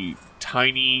a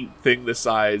tiny thing the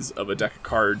size of a deck of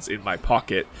cards in my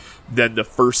pocket than the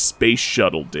first space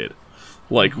shuttle did.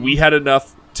 We had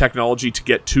enough technology to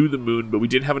get to the moon, but we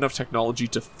didn't have enough technology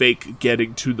to fake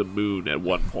getting to the moon at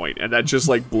one point, and that just,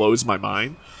 blows my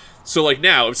mind. So,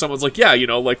 now, if someone's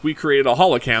we created a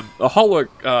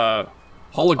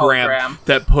hologram.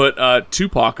 That put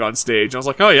Tupac on stage. I was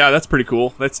like, oh yeah, that's pretty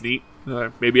cool. That's neat.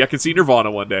 Maybe I could see Nirvana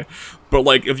one day. But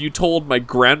like, if you told my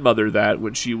grandmother that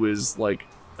when she was like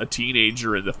a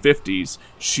teenager in the 50s,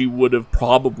 she would have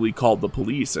probably called the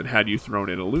police and had you thrown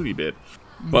in a loony bin.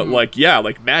 But like, yeah,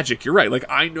 like magic, you're right. Like,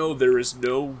 I know there is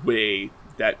no way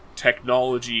that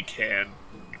technology can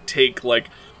take like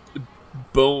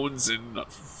bones and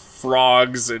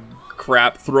frogs and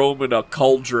crap, throw them in a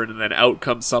cauldron, and then out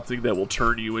comes something that will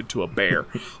turn you into a bear.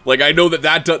 Like, I know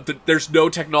that there's no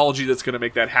technology that's going to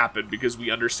make that happen, because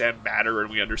we understand matter and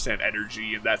we understand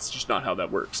energy, and that's just not how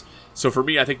that works. So for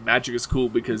me, I think magic is cool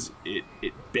because it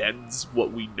bends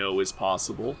what we know is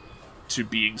possible to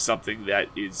being something that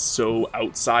is so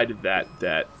outside of that,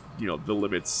 you know, the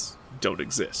limits don't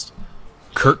exist.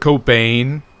 Kurt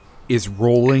Cobain is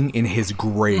rolling in his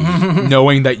grave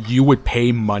knowing that you would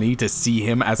pay money to see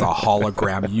him as a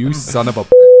hologram. You son of a...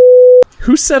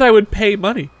 Who said I would pay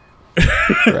money?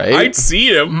 Right? I'd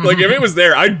see him. Like, if it was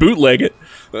there, I'd bootleg it.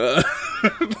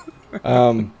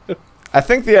 I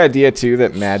think the idea too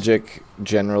that magic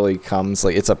generally comes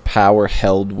like it's a power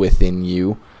held within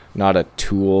you, not a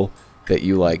tool that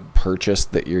you like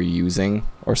purchased that you're using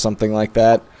or something like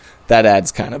that. That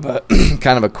adds kind of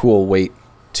a cool weight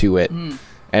to it. And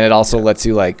it also lets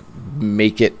you like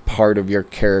make it part of your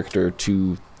character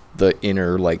to the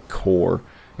inner like core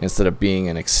instead of being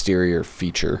an exterior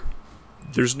feature.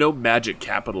 There's no magic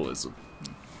capitalism,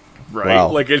 right?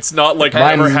 Well, like, it's not like my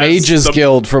whoever has Mages the-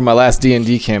 Guild from my last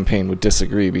D&D campaign would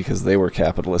disagree because they were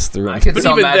capitalists through I and could But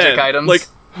sell even magic then, items. like,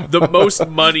 the most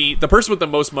money, the person with the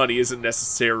most money isn't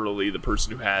necessarily the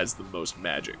person who has the most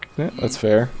magic, yeah, that's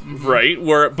fair. right?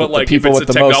 But The like, people if with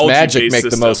it's the a most magic technology-based make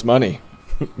the system, most money.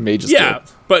 Mages yeah,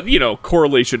 Guild. but you know,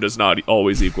 correlation does not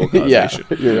always equal Yeah, causation.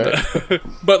 you're right.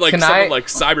 But like Can something I- like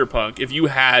Cyberpunk, if you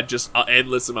had just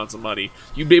endless amounts of money,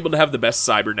 you'd be able to have the best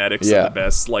cybernetics Yeah. and the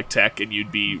best like tech, and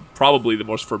you'd be probably the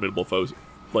most formidable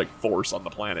force on the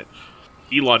planet.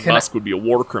 Elon Musk would be a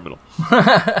war criminal.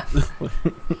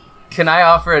 Can I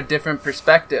offer a different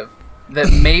perspective?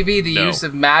 That maybe the No. use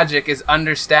of magic is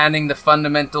understanding the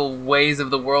fundamental ways of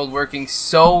the world working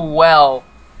so well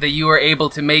that you are able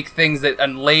to make things that a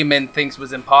layman thinks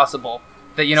was impossible.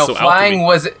 That, you know, So flying alchemy.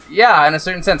 was, yeah, in a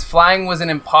certain sense, flying was an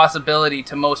impossibility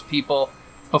to most people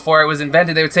before it was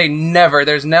invented. They would say never.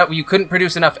 You couldn't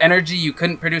produce enough energy, you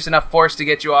couldn't produce enough force to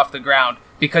get you off the ground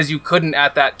because you couldn't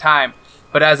at that time.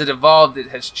 But as it evolved, it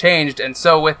has changed. And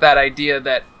so with that idea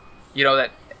that, you know,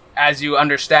 that as you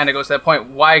understand, it goes to that point,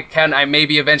 why can I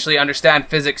maybe eventually understand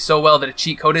physics so well that a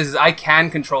cheat code is I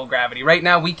can control gravity. Right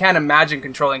now, we can't imagine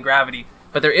controlling gravity,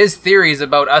 but there is theories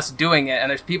about us doing it, and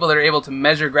there's people that are able to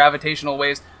measure gravitational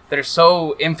waves that are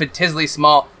so infinitesimally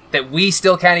small that we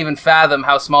still can't even fathom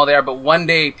how small they are, but one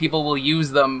day people will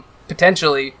use them,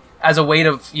 potentially, as a way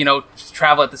to, you know,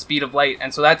 travel at the speed of light.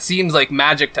 And so that seems like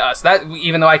magic to us. That,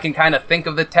 even though I can kind of think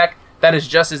of the tech, that is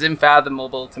just as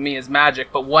unfathomable to me as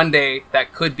magic, but one day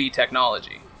that could be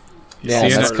technology. Yeah, See,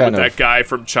 that's with kind of that guy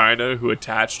from China who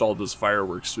attached all those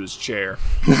fireworks to his chair.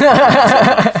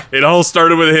 It all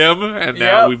started with him, and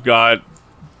now Yep. we've got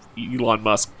Elon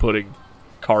Musk putting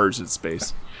cars in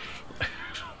space.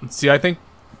 See, I think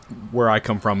where I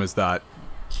come from is that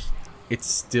it's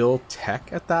still tech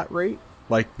at that rate.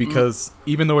 Like, because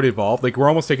even though it evolved, like, we're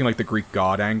almost taking, like, the Greek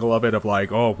god angle of it, of,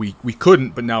 like, oh, we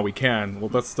couldn't, but now we can. Well,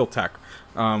 that's still tech.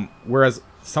 Whereas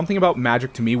something about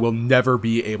magic, to me, will never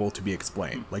be able to be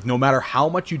explained. Like, no matter how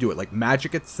much you do it, like,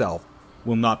 magic itself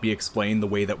will not be explained the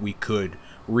way that we could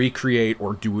recreate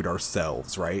or do it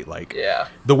ourselves, right? Like, Yeah.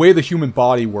 the way the human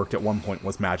body worked at one point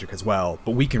was magic as well,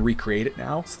 but we can recreate it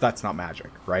now, so that's not magic,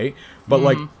 right? But,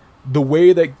 like, the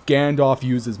way that Gandalf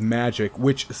uses magic,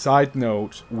 which, side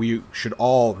note, we should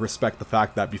all respect the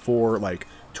fact that before, like,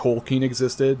 Tolkien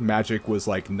existed, magic was,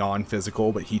 like,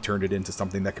 non-physical, but he turned it into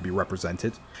something that could be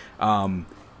represented,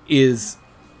 is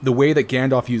the way that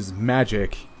Gandalf uses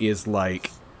magic is, like,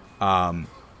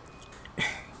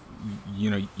 you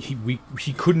know,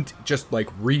 he couldn't just, like,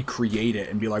 recreate it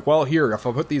and be like, well, here, if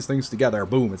I put these things together,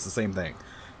 boom, it's the same thing,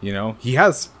 you know? He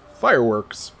has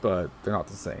fireworks, but they're not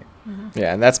the same.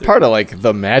 Yeah, and that's part of like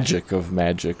the magic of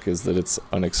magic is that it's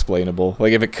unexplainable.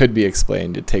 Like if it could be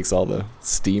explained, it takes all the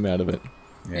steam out of it.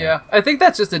 Yeah, I think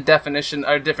that's just a definition,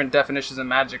 or different definitions of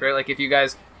magic, right? Like if you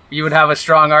would have a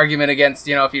strong argument against,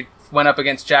 you know, if you went up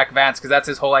against Jack Vance, because that's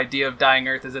his whole idea of Dying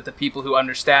Earth, is that the people who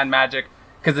understand magic,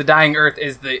 because the Dying Earth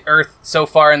is the Earth so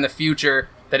far in the future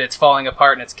that it's falling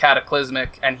apart and it's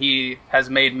cataclysmic, and he has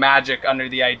made magic under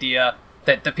the idea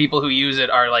that the people who use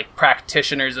it are like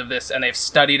practitioners of this, and they've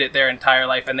studied it their entire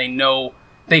life, and they know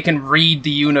they can read the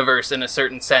universe in a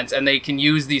certain sense, and they can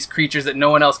use these creatures that no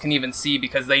one else can even see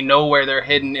because they know where they're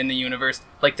hidden in the universe,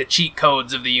 like the cheat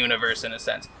codes of the universe in a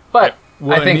sense. But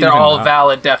Well, I think and they're even all that-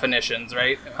 valid definitions,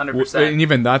 right? 100%. And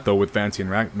even that, though, with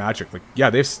Vantian magic, like, yeah,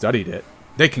 they've studied it.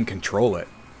 They can control it.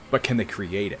 But can they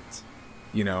create it?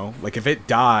 You know? Like, if it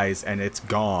dies and it's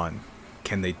gone,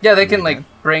 can they... Yeah, they do can it like again?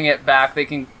 bring it back. They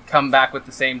can come back with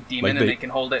the same demon, Like and they can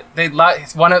hold it.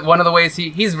 It's one of the ways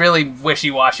he's really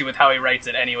wishy-washy with how he writes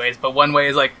it, anyways. But one way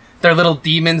is like they're little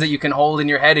demons that you can hold in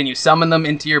your head, and you summon them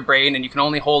into your brain, and you can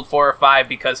only hold 4 or 5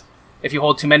 because if you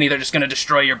hold too many, they're just going to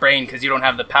destroy your brain because you don't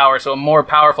have the power. So a more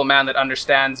powerful man that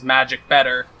understands magic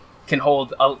better can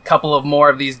hold a couple of more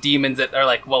of these demons that are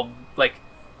like, well, like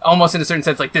almost in a certain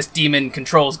sense, like this demon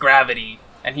controls gravity,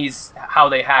 and he's how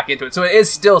they hack into it. So it is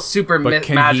still super But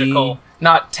can magical,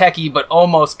 not techie, but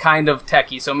almost kind of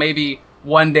techie. So maybe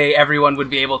one day everyone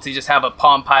would be able to just have a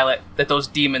Palm Pilot that those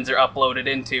demons are uploaded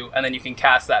into, and then you can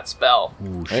cast that spell.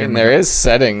 Ooh, And there is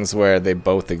settings where they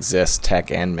both exist,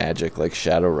 tech and magic, like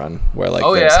Shadowrun, where like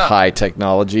Oh, there's yeah. high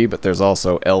technology, but there's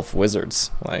also elf wizards.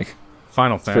 Like,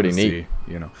 Final pretty Fantasy, neat.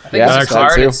 you know. I think Yeah, it's that's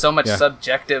hard. too. It's so much Yeah.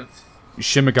 subjective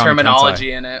Shin Megami terminology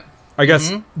Tensei. in it. I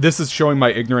guess this is showing my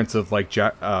ignorance of like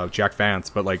Jack Vance,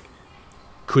 but like,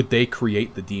 could they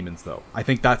create the demons though? I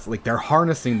think that's like they're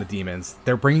harnessing the demons,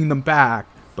 they're bringing them back,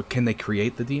 but can they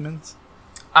create the demons?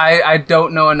 I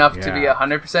don't know enough to be Yeah.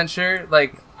 100% sure.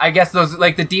 Like, I guess those,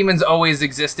 like, the demons always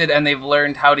existed and they've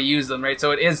learned how to use them, right?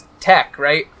 So it is tech,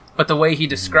 right? But the way he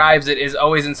describes it is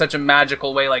always in such a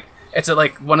magical way. Like, it's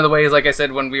like one of the ways, like I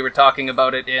said, when we were talking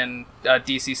about it in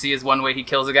DCC, is one way he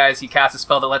kills a guy is he casts a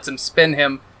spell that lets him spin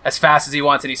him as fast as he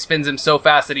wants, and he spins him so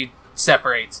fast that he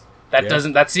separates. That Yeah.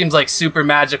 that seems like super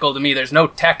magical to me. There's no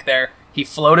tech there. He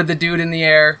floated the dude in the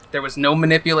air. There was no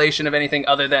manipulation of anything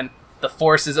other than the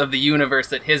forces of the universe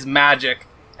that his magic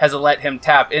has let him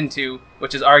tap into,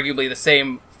 which is arguably the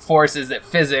same forces that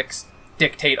physics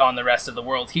dictate on the rest of the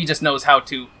world. He just knows how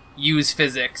to use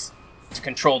physics to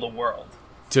control the world.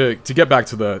 To get back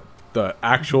to the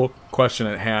actual question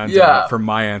at hand, Yeah. for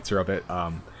my answer of it,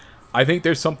 I think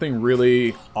there's something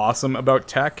really awesome about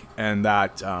tech, and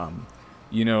that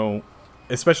you know,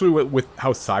 especially with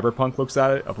how Cyberpunk looks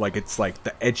at it, of like it's like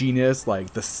the edginess,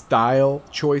 like the style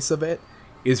choice of it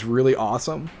is really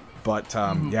awesome. But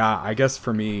yeah, I guess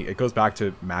for me it goes back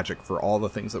to magic for all the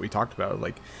things that we talked about.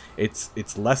 Like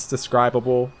it's less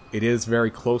describable. It is very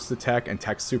close to tech, and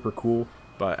tech's super cool.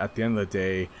 But at the end of the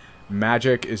day,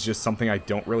 magic is just something I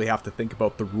don't really have to think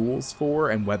about the rules for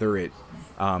and whether it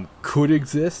could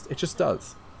exist. It just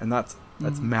does, and that's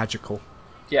magical.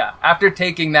 Yeah, after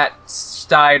taking that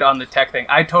side on the tech thing,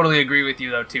 I totally agree with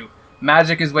you though too.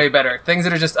 Magic is way better. Things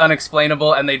that are just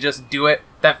unexplainable and they just do it,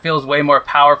 that feels way more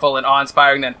powerful and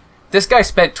awe-inspiring than this guy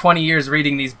spent 20 years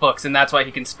reading these books and that's why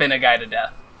he can spin a guy to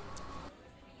death.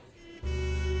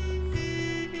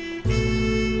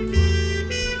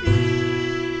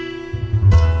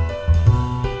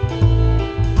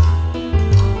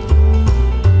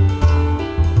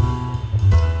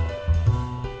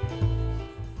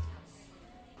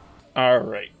 All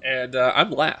right, and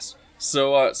I'm last.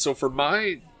 So for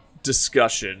my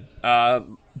discussion,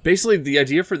 basically the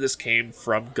idea for this came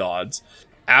from Gods.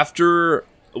 After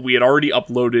we had already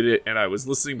uploaded it, and I was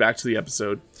listening back to the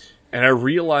episode, and I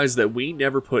realized that we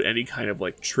never put any kind of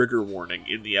like trigger warning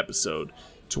in the episode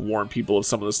to warn people of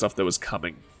some of the stuff that was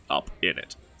coming up in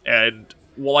it. And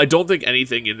while I don't think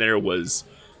anything in there was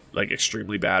like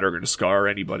extremely bad or going to scar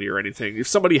anybody or anything, if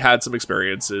somebody had some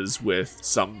experiences with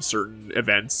some certain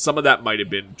events, some of that might have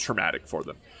been traumatic for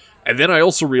them. And then I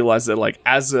also realized that like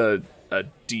as a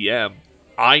DM,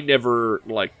 I never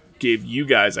like gave you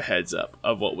guys a heads up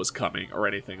of what was coming or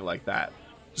anything like that.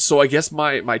 So I guess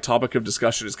my topic of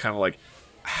discussion is kind of like,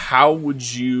 how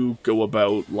would you go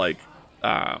about like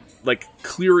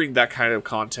clearing that kind of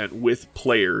content with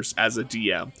players as a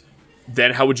DM?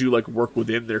 Then how would you like work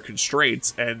within their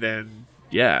constraints? And then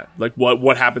yeah, like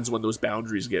what happens when those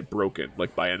boundaries get broken,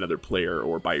 like by another player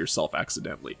or by yourself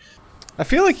accidentally? I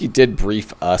feel like you did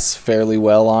brief us fairly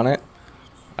well on it.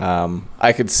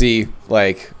 I could see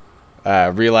like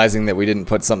realizing that we didn't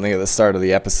put something at the start of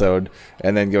the episode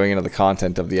and then going into the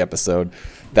content of the episode.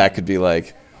 That could be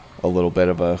like a little bit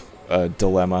of a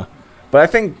dilemma. But I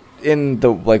think in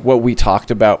the like what we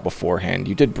talked about beforehand,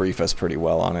 you did brief us pretty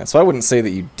well on it. So I wouldn't say that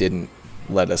you didn't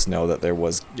let us know that there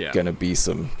was going to be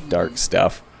some dark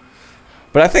stuff.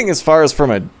 But I think as far as from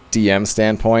a DM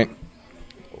standpoint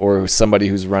or somebody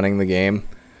who's running the game,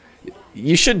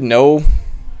 you should know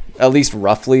at least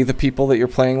roughly the people that you're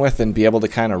playing with and be able to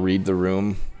kind of read the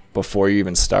room before you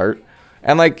even start.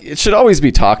 And like it should always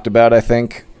be talked about, I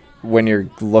think. when you're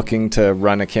looking to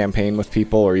run a campaign with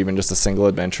people or even just a single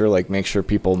adventure, like make sure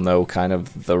people know kind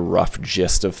of the rough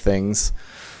gist of things.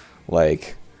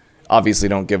 Like obviously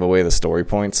don't give away the story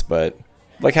points, but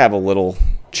like have a little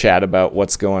chat about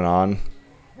what's going on.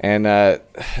 And that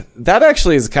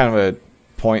actually is kind of a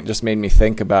point just made me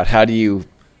think about how do you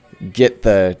get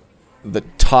the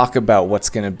talk about what's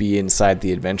going to be inside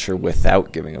the adventure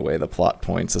without giving away the plot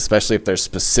points, especially if there's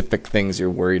specific things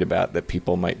you're worried about that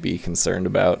people might be concerned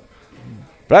about.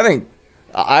 But I think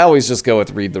I always just go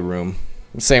with read the room.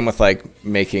 Same with like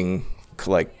making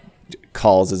like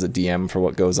calls as a DM for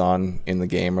what goes on in the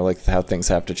game or like how things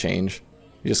have to change.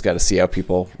 You just got to see how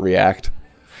people react.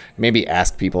 Maybe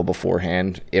ask people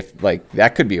beforehand if like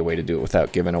that could be a way to do it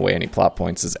without giving away any plot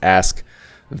points, is ask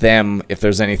them if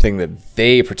there's anything that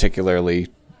they particularly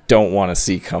don't want to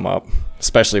see come up,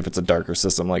 especially if it's a darker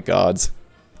system like Gods.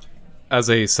 As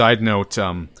a side note,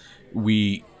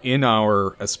 we in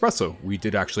our espresso, we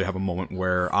did actually have a moment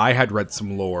where I had read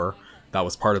some lore that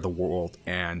was part of the world,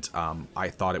 and I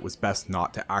thought it was best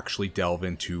not to actually delve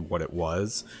into what it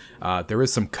was. There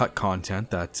is some cut content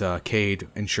that Cade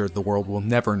ensured the world will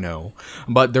never know,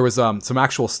 but there was some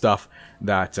actual stuff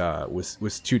that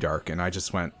was too dark, and I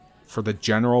just went, for the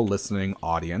general listening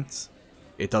audience,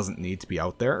 it doesn't need to be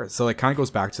out there. So it kind of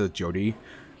goes back to Jody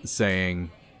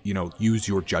saying, you know, use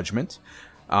your judgment.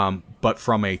 But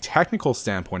from a technical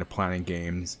standpoint of planning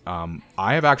games,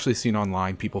 I have actually seen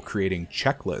online people creating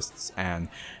checklists, and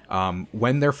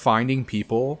when they're finding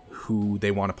people who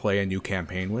they want to play a new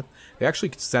campaign with, they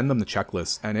actually send them the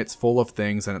checklist, and it's full of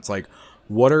things, and it's like,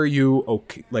 what are you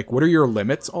okay? Like, what are your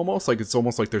limits? Almost like it's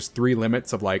almost like there's 3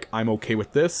 limits of like, I'm okay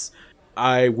with this,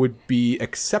 I would be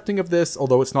accepting of this,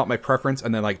 although it's not my preference,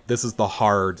 and then like, this is the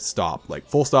hard stop, like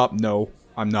full stop, no,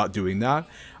 I'm not doing that.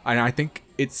 And I think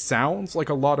it sounds like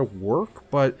a lot of work,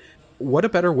 but what a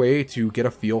better way to get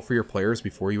a feel for your players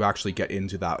before you actually get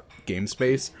into that game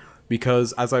space.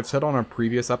 Because as I've said on our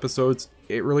previous episodes,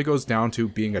 it really goes down to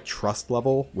being a trust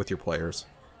level with your players.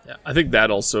 Yeah, I think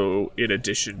that also, in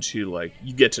addition to like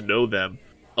you get to know them,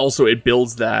 also it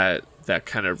builds that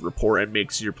kind of rapport and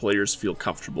makes your players feel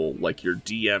comfortable, like your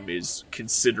DM is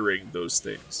considering those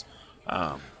things,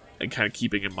 and kind of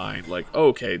keeping in mind like, oh,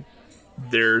 okay,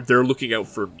 they're looking out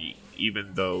for me,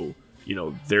 even though, you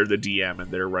know, they're the DM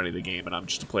and they're running the game and I'm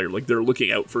just a player. Like, they're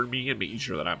looking out for me and making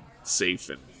sure that I'm safe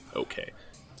and okay.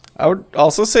 I would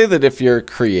also say that if you're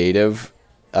creative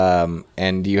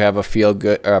and you have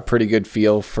a pretty good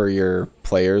feel for your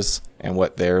players and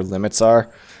what their limits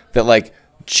are, that like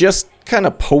just kind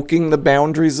of poking the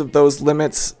boundaries of those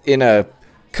limits in a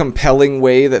compelling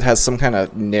way that has some kind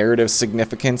of narrative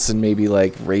significance and maybe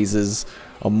like raises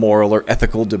a moral or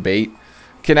ethical debate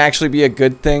can actually be a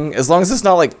good thing, as long as it's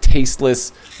not like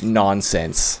tasteless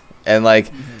nonsense. And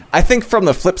like, I think from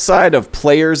the flip side of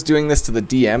players doing this to the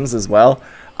DMs as well,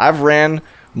 I've ran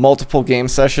multiple game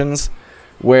sessions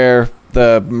where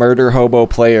the murder hobo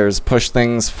players push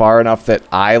things far enough that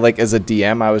I, like, as a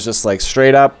DM, I was just like,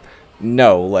 straight up,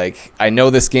 no, like, I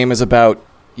know this game is about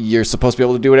you're supposed to be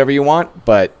able to do whatever you want,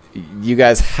 but you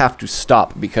guys have to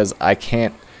stop because I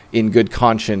can't, in good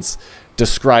conscience,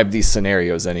 describe these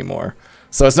scenarios anymore.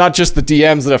 So it's not just the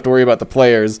DMs that have to worry about the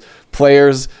players.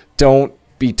 Players, don't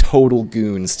be total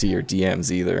goons to your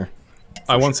DMs either.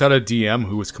 I once had a DM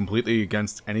who was completely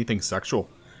against anything sexual.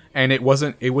 And it was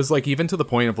like even to the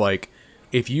point of like,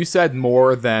 if you said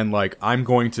more than like, I'm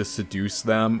going to seduce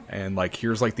them and like,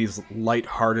 here's like these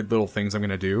lighthearted little things I'm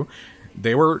going to do,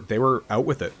 they were out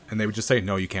with it. And they would just say,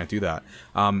 no, you can't do that.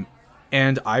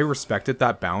 And I respected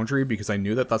that boundary because I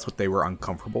knew that that's what they were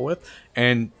uncomfortable with.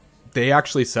 And they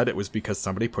actually said it was because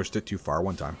somebody pushed it too far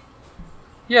one time.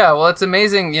 Yeah, well, it's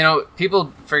amazing. You know,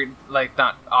 people, for like,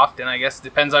 not often, I guess,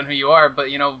 depends on who you are,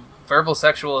 but, you know, verbal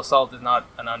sexual assault is not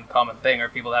an uncommon thing, or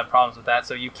people have problems with that,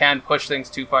 so you can push things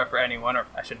too far for anyone, or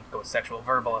I shouldn't go with sexual,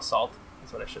 verbal assault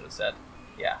is what I should have said.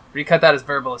 Yeah, recut that as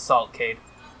verbal assault, Cade.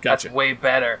 Gotcha. That's way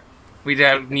better. We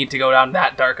don't need to go down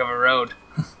that dark of a road.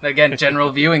 Again,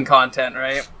 general viewing content,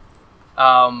 right?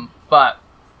 But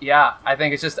yeah, I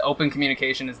think it's just open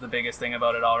communication is the biggest thing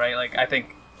about it all, right? Like, I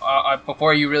think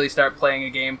before you really start playing a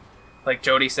game, like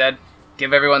Jody said,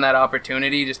 give everyone that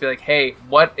opportunity. Just be like, hey,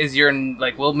 what is your,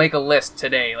 like, we'll make a list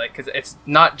today, like, because it's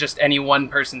not just any one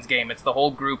person's game, it's the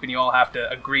whole group, and you all have to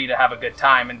agree to have a good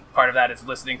time, and part of that is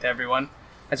listening to everyone.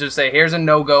 And so just say, here's a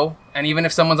no-go, and even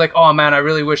if someone's like, oh man, I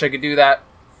really wish I could do that,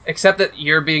 accept that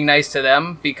you're being nice to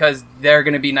them because they're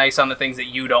going to be nice on the things that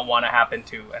you don't want to happen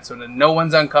to. And so then no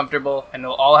one's uncomfortable and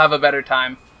they'll all have a better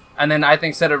time. And then I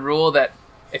think set a rule that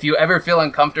if you ever feel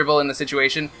uncomfortable in the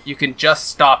situation, you can just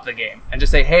stop the game and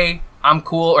just say, hey, I'm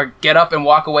cool, or get up and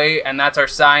walk away, and that's our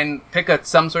sign. Pick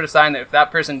some sort of sign that if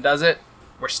that person does it,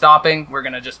 we're stopping. We're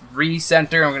going to just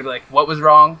recenter, and we're going to be like, what was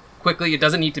wrong? Quickly. It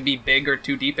doesn't need to be big or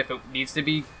too deep. If it needs to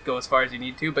be, go as far as you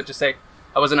need to, but just say,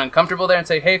 I wasn't uncomfortable there, and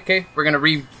say, hey, okay, we're going to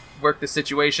rework the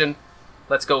situation.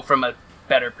 Let's go from a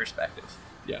better perspective.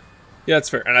 Yeah, that's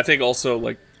fair. And I think also,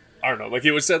 like, I don't know, like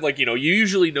it was said, like, you know, you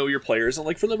usually know your players, and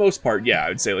like for the most part, yeah, I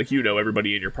would say like you know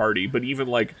everybody in your party. But even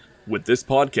like with this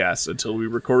podcast, until we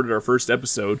recorded our first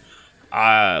episode,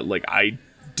 like I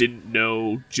didn't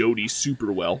know Jody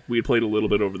super well. We had played a little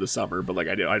bit over the summer, but like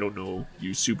I don't know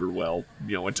you super well,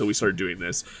 you know, until we started doing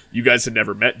this. You guys had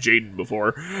never met Jaden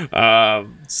before,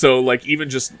 so like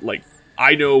even just like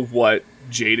I know what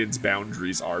Jaden's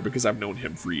boundaries are because I've known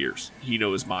him for years. He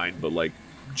knows mine, but like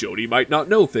Jody might not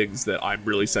know things that I'm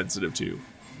really sensitive to.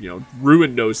 You know,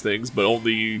 Ruin knows things, but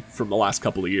only from the last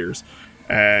couple of years.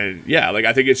 And yeah, like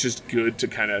I think it's just good to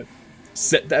kind of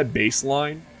set that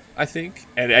baseline, I think.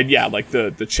 And yeah, like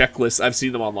the checklists, I've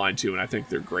seen them online too, and I think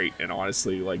they're great. And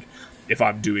honestly, like if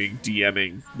I'm doing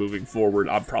DMing moving forward,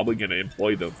 I'm probably going to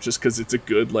employ them just because it's a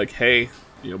good, like, hey,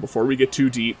 you know, before we get too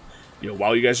deep, you know,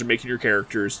 while you guys are making your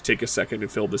characters, take a second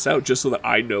and fill this out just so that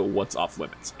I know what's off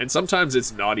limits. And sometimes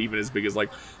it's not even as big as,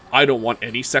 like, I don't want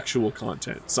any sexual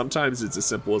content. Sometimes it's as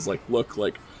simple as, like, look,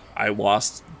 like, I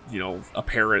lost, you know, a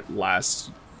parent last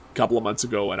couple of months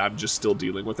ago, and I'm just still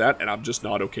dealing with that, and I'm just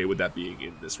not okay with that being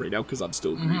in this right now because I'm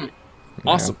still grieving.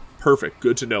 Awesome. Perfect.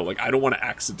 Good to know. Like, I don't want to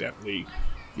accidentally,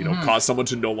 you know, cause someone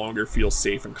to no longer feel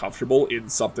safe and comfortable in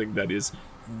something that is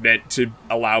meant to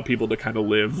allow people to kind of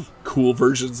live cool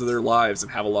versions of their lives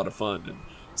and have a lot of fun and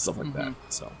stuff like that.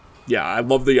 So yeah, I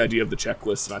love the idea of the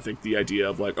checklist, and I think the idea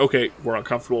of like, okay, we're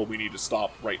uncomfortable, we need to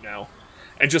stop right now.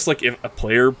 And just like if a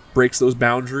player breaks those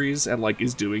boundaries and like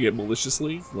is doing it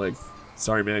maliciously, like,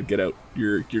 sorry man, get out.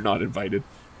 You're not invited.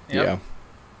 Yep.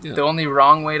 Yeah. The only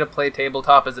wrong way to play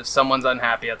tabletop is if someone's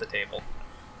unhappy at the table.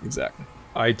 Exactly.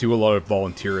 I do a lot of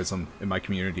volunteerism in my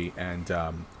community, and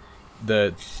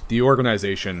the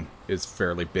organization is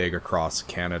fairly big across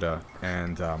Canada,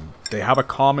 and they have a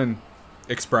common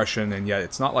expression, and yet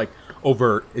it's not like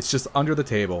overt, it's just under the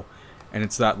table, and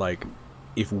it's that like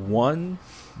if one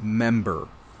member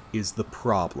is the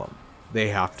problem, they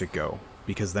have to go,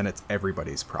 because then it's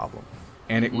everybody's problem.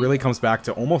 And it really comes back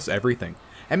to almost everything.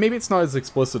 And maybe it's not as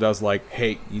explicit as like,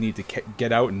 hey, you need to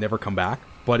get out and never come back,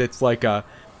 but it's like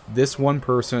this one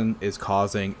person is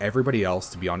causing everybody else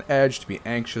to be on edge, to be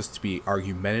anxious, to be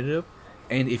argumentative.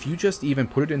 And if you just even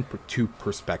put it into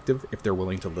perspective, if they're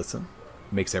willing to listen,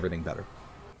 it makes everything better.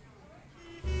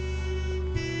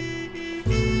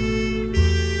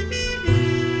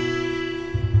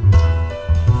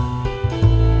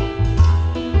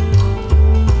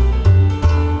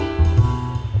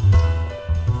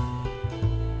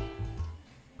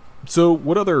 So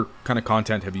what other kind of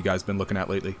content have you guys been looking at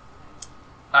lately?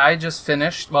 I just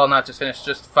finished, well, not just finished,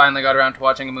 just finally got around to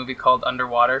watching a movie called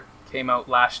Underwater. Came out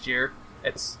last year.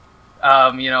 It's,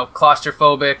 you know,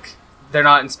 claustrophobic. They're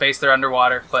not in space, they're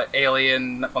underwater, but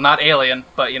alien, well, not alien,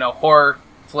 but, you know, horror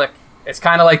flick. It's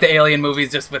kind of like the Alien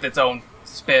movies, just with its own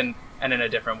spin and in a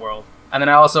different world. And then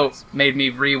I also made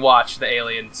me rewatch the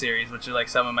Alien series, which are like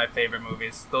some of my favorite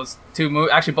movies. Those two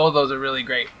movies, actually both of those are really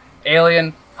great.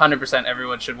 Alien, 100%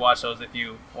 everyone should watch those if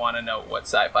you want to know what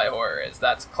sci-fi horror is.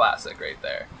 That's classic right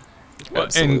there.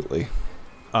 Absolutely.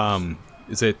 And,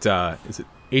 is it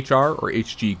HR or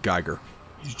H.G. Geiger?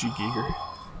 H.G. Geiger?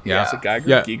 Yeah. Is it Geiger?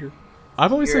 Yeah. Geiger?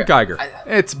 I've always said Geiger.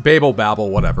 It's Babel, Babel,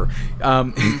 whatever.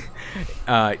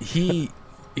 He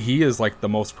is like the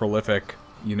most prolific,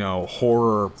 you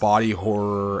know, body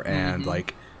horror, and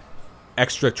like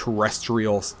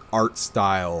extraterrestrial art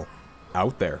style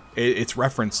out there. It's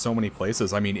referenced so many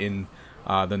places. I mean, in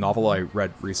the novel I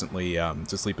read recently,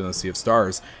 To Sleep in the Sea of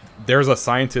Stars, there's a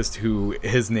scientist who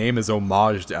his name is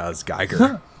homaged as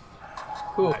Geiger.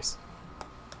 Cool. Nice.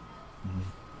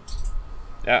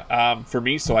 Yeah, for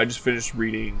me, so I just finished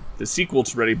reading the sequel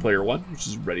to Ready Player One, which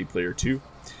is Ready Player 2.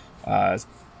 It's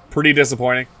pretty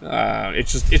disappointing.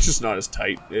 It's just not as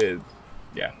tight.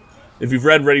 Yeah, if you've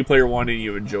read Ready Player One and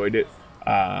you enjoyed it,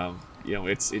 you know,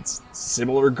 it's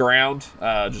similar ground,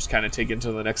 just kind of taken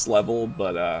to the next level,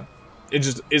 but it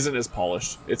just isn't as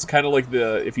polished. It's kind of like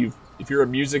if you're a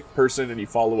music person and you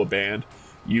follow a band,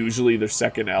 usually their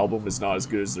second album is not as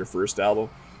good as their first album,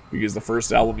 because the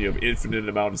first album you have infinite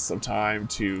amounts of time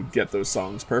to get those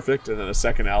songs perfect, and then the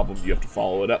second album you have to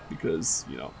follow it up because,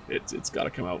 you know, it's got to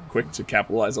come out quick to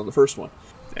capitalize on the first one.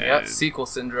 Yeah, sequel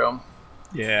syndrome.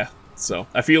 Yeah, so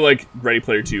I feel like Ready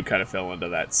Player 2 kind of fell into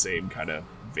that same kind of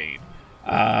vein.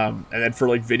 And then for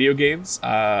like video games,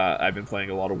 I've been playing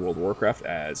a lot of World of Warcraft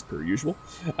as per usual.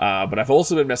 But I've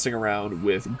also been messing around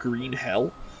with Green Hell,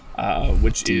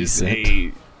 which is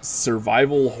a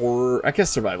survival horror. I guess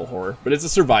survival horror, but it's a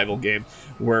survival game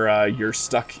where you're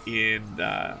stuck in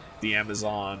the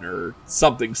Amazon or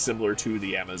something similar to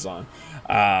the Amazon.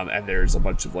 And there's a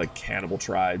bunch of like cannibal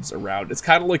tribes around. It's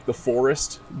kind of like The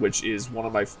Forest, which is one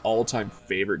of my all-time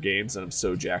favorite games, and I'm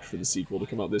so jacked for the sequel to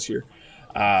come out this year.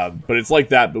 But it's like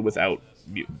that, but without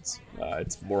mutants.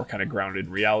 It's more kind of grounded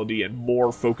in reality and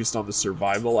more focused on the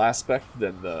survival aspect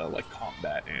than the like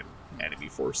combat and enemy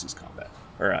forces combat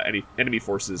or enemy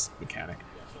forces mechanic.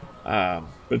 But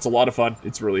it's a lot of fun.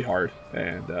 It's really hard,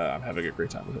 and I'm having a great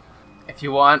time with it. If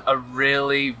you want a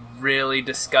really, really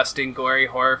disgusting, gory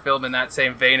horror film in that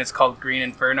same vein, it's called Green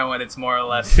Inferno, and it's more or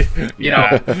less, you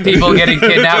know, people getting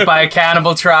kidnapped by a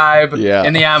cannibal tribe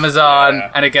in the Amazon,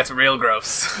 and it gets real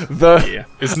gross.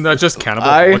 Isn't that just Cannibal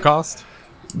Holocaust?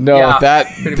 No,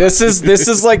 this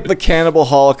is like the Cannibal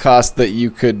Holocaust that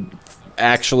you could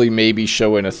actually maybe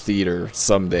show in a theater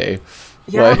someday.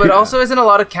 Yeah, like, but also isn't a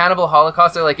lot of Cannibal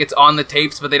Holocaust, they're like, it's on the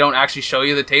tapes, but they don't actually show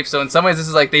you the tapes. So in some ways, this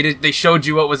is like they showed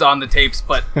you what was on the tapes,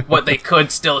 but what they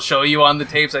could still show you on the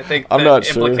tapes. I think the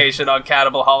implication on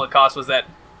Cannibal Holocaust was that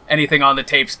anything on the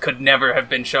tapes could never have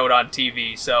been showed on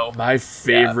TV. So my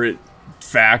favorite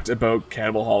fact about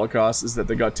Cannibal Holocaust is that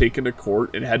they got taken to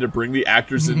court and had to bring the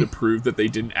actors in to prove that they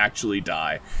didn't actually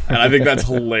die. And I think that's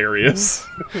hilarious.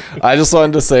 I just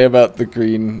wanted to say about the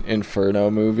Green Inferno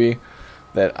movie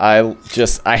that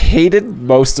I hated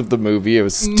most of the movie. It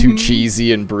was too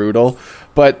cheesy and brutal.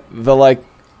 But the like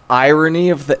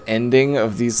irony of the ending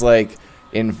of these like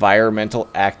environmental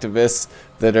activists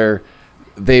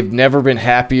they've never been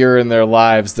happier in their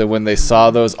lives than when they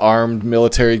saw those armed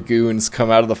military goons come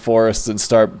out of the forest and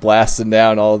start blasting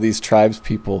down all of these tribes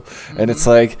people. And it's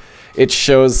like, it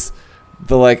shows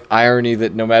the like irony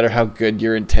that no matter how good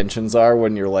your intentions are,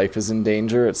 when your life is in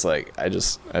danger, it's like, I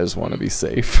just want to be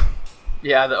safe.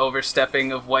 Yeah, the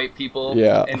overstepping of white people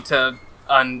into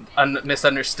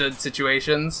misunderstood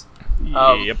situations.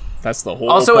 Yep, that's the whole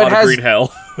also plot of Green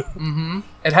Hell.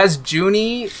 It has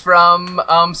Junie from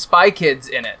Spy Kids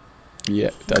in it. Yeah,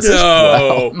 it does.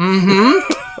 No.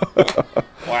 Wow.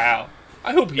 Wow.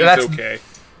 I hope he's okay.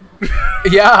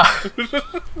 Yeah.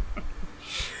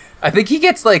 I think he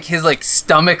gets like his like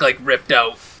stomach like ripped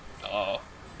out. Oh.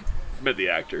 I meant the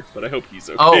actor, but I hope he's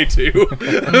okay too.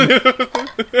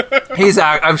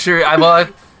 I'm sure.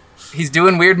 He's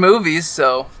doing weird movies.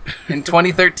 So in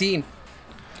 2013.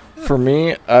 For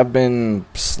me, I've been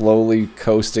slowly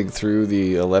coasting through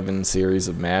the 11 series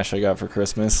of MASH I got for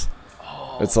Christmas.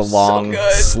 It's a long,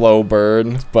 slow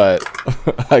burn, but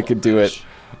I could do it.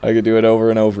 I could do it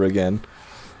over and over again.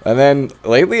 And then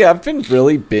lately, I've been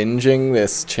really binging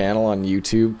this channel on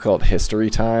YouTube called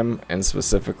History Time, and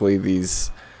specifically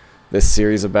this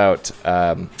series about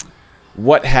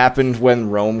what happened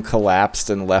when Rome collapsed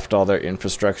and left all their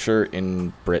infrastructure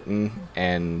in Britain,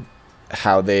 and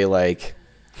how they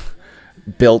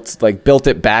built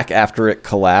it back after it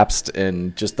collapsed,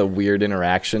 and just the weird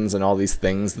interactions and all these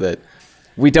things that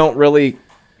we don't really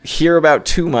hear about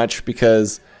too much,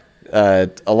 because a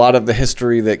lot of the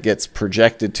history that gets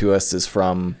projected to us is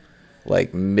from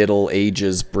like Middle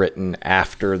Ages Britain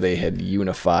after they had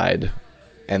unified,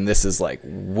 and this is like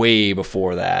way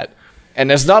before that. And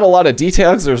there's not a lot of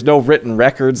details, there's no written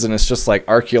records, and it's just like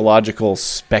archaeological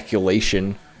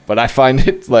speculation, but I find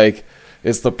it like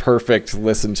it's the perfect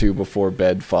listen to before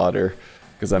bed fodder,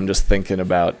 because I'm just thinking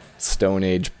about Stone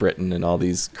Age Britain and all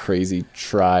these crazy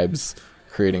tribes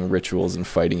creating rituals and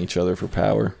fighting each other for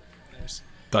power.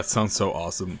 That sounds so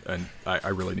awesome, and I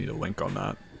really need a link on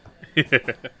that.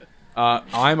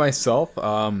 I myself,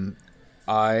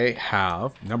 I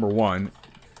have, number one,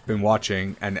 been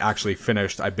watching and actually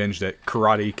finished, I binged it,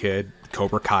 Karate Kid,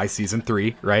 Cobra Kai Season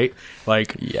 3, right?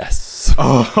 Like, yes.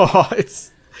 Oh,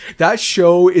 that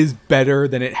show is better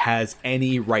than it has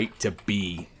any right to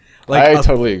be. Like, I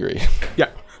totally agree. Yeah,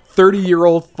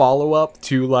 30-year-old follow-up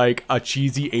to like a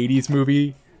cheesy 80s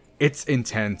movie. It's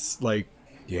intense. Like,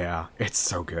 yeah, it's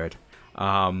so good.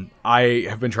 I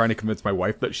have been trying to convince my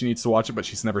wife that she needs to watch it, but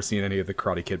she's never seen any of the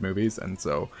Karate Kid movies, and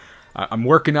so I'm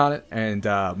working on it, and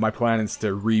my plan is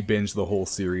to re-binge the whole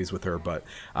series with her. But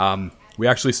we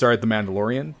actually started The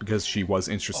Mandalorian because she was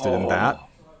interested in that.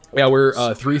 Yeah,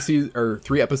 we're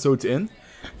 3 episodes in,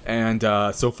 and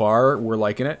so far we're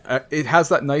liking it. It has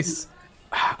that nice.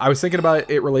 I was thinking about it.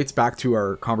 It relates back to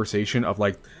our conversation of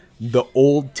like the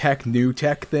old tech, new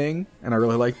tech thing, and I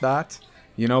really like that.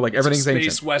 You know, like everything's Space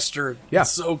ancient. Western. Yeah.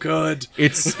 It's so good.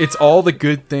 It's all the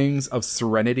good things of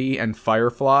Serenity and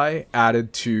Firefly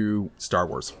added to Star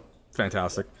Wars.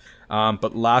 Fantastic.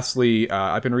 But lastly,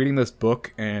 I've been reading this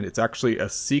book, and it's actually a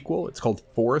sequel. It's called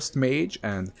Forest Mage,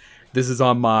 and this is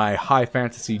on my high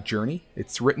fantasy journey.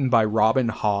 It's written by Robin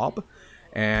Hobb,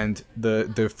 and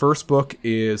the first book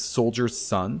is Soldier's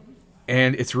Son.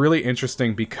 And it's really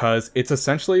interesting because it's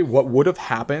essentially what would have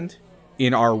happened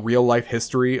in our real life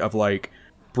history of like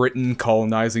Britain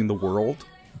colonizing the world,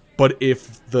 but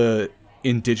if the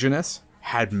indigenous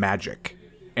had magic.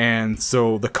 And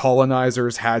so the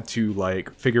colonizers had to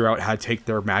like figure out how to take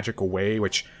their magic away,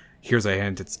 which here's a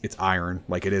hint, it's iron,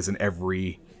 like it is in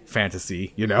every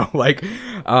fantasy, you know, like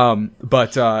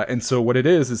and so what it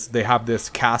is they have this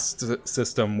caste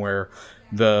system where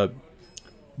the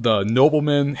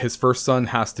nobleman, his first son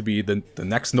has to be the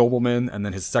next nobleman, and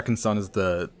then his second son is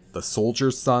the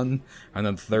soldier's son, and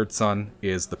then the third son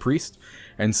is the priest.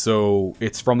 And so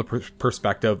it's from the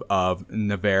perspective of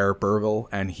Navarre Burville,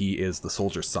 and he is the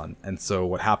soldier's son. And so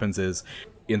what happens is,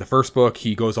 in the first book,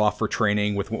 he goes off for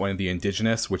training with one of the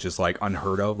indigenous, which is like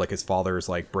unheard of. Like his father's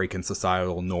like breaking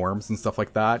societal norms and stuff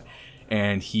like that.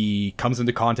 And he comes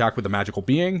into contact with a magical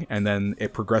being, and then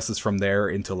it progresses from there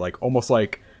into like almost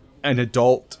like an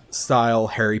adult style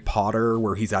Harry Potter,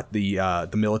 where he's at the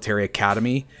military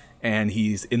academy, and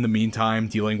he's in the meantime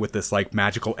dealing with this like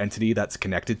magical entity that's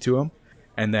connected to him.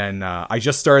 And then I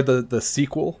just started the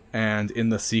sequel, and in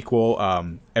the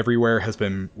sequel, everywhere has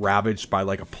been ravaged by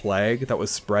like a plague that was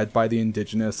spread by the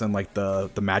indigenous and like the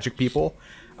magic people.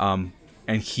 And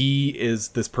he is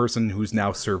this person who's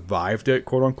now survived it,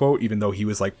 quote unquote, even though he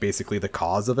was like basically the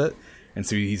cause of it. And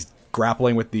so he's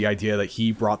grappling with the idea that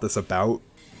he brought this about,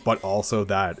 but also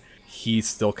that he's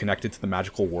still connected to the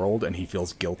magical world and he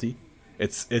feels guilty.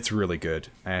 It's really good.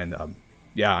 And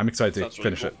yeah, I'm excited to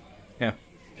finish it. Yeah.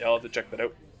 Yeah, I'll have to check that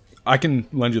out. I can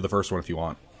lend you the first one if you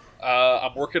want.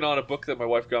 I'm working on a book that my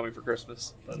wife got me for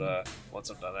Christmas, but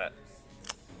once I've done that.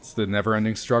 It's the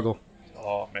never-ending struggle.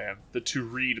 Oh, man. The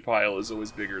to-read pile is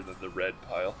always bigger than the read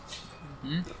pile.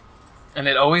 Mm-hmm. And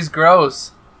it always grows.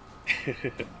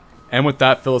 And with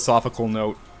that philosophical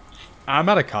note, I'm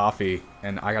out of coffee,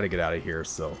 and I gotta get out of here,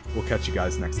 so we'll catch you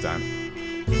guys next time.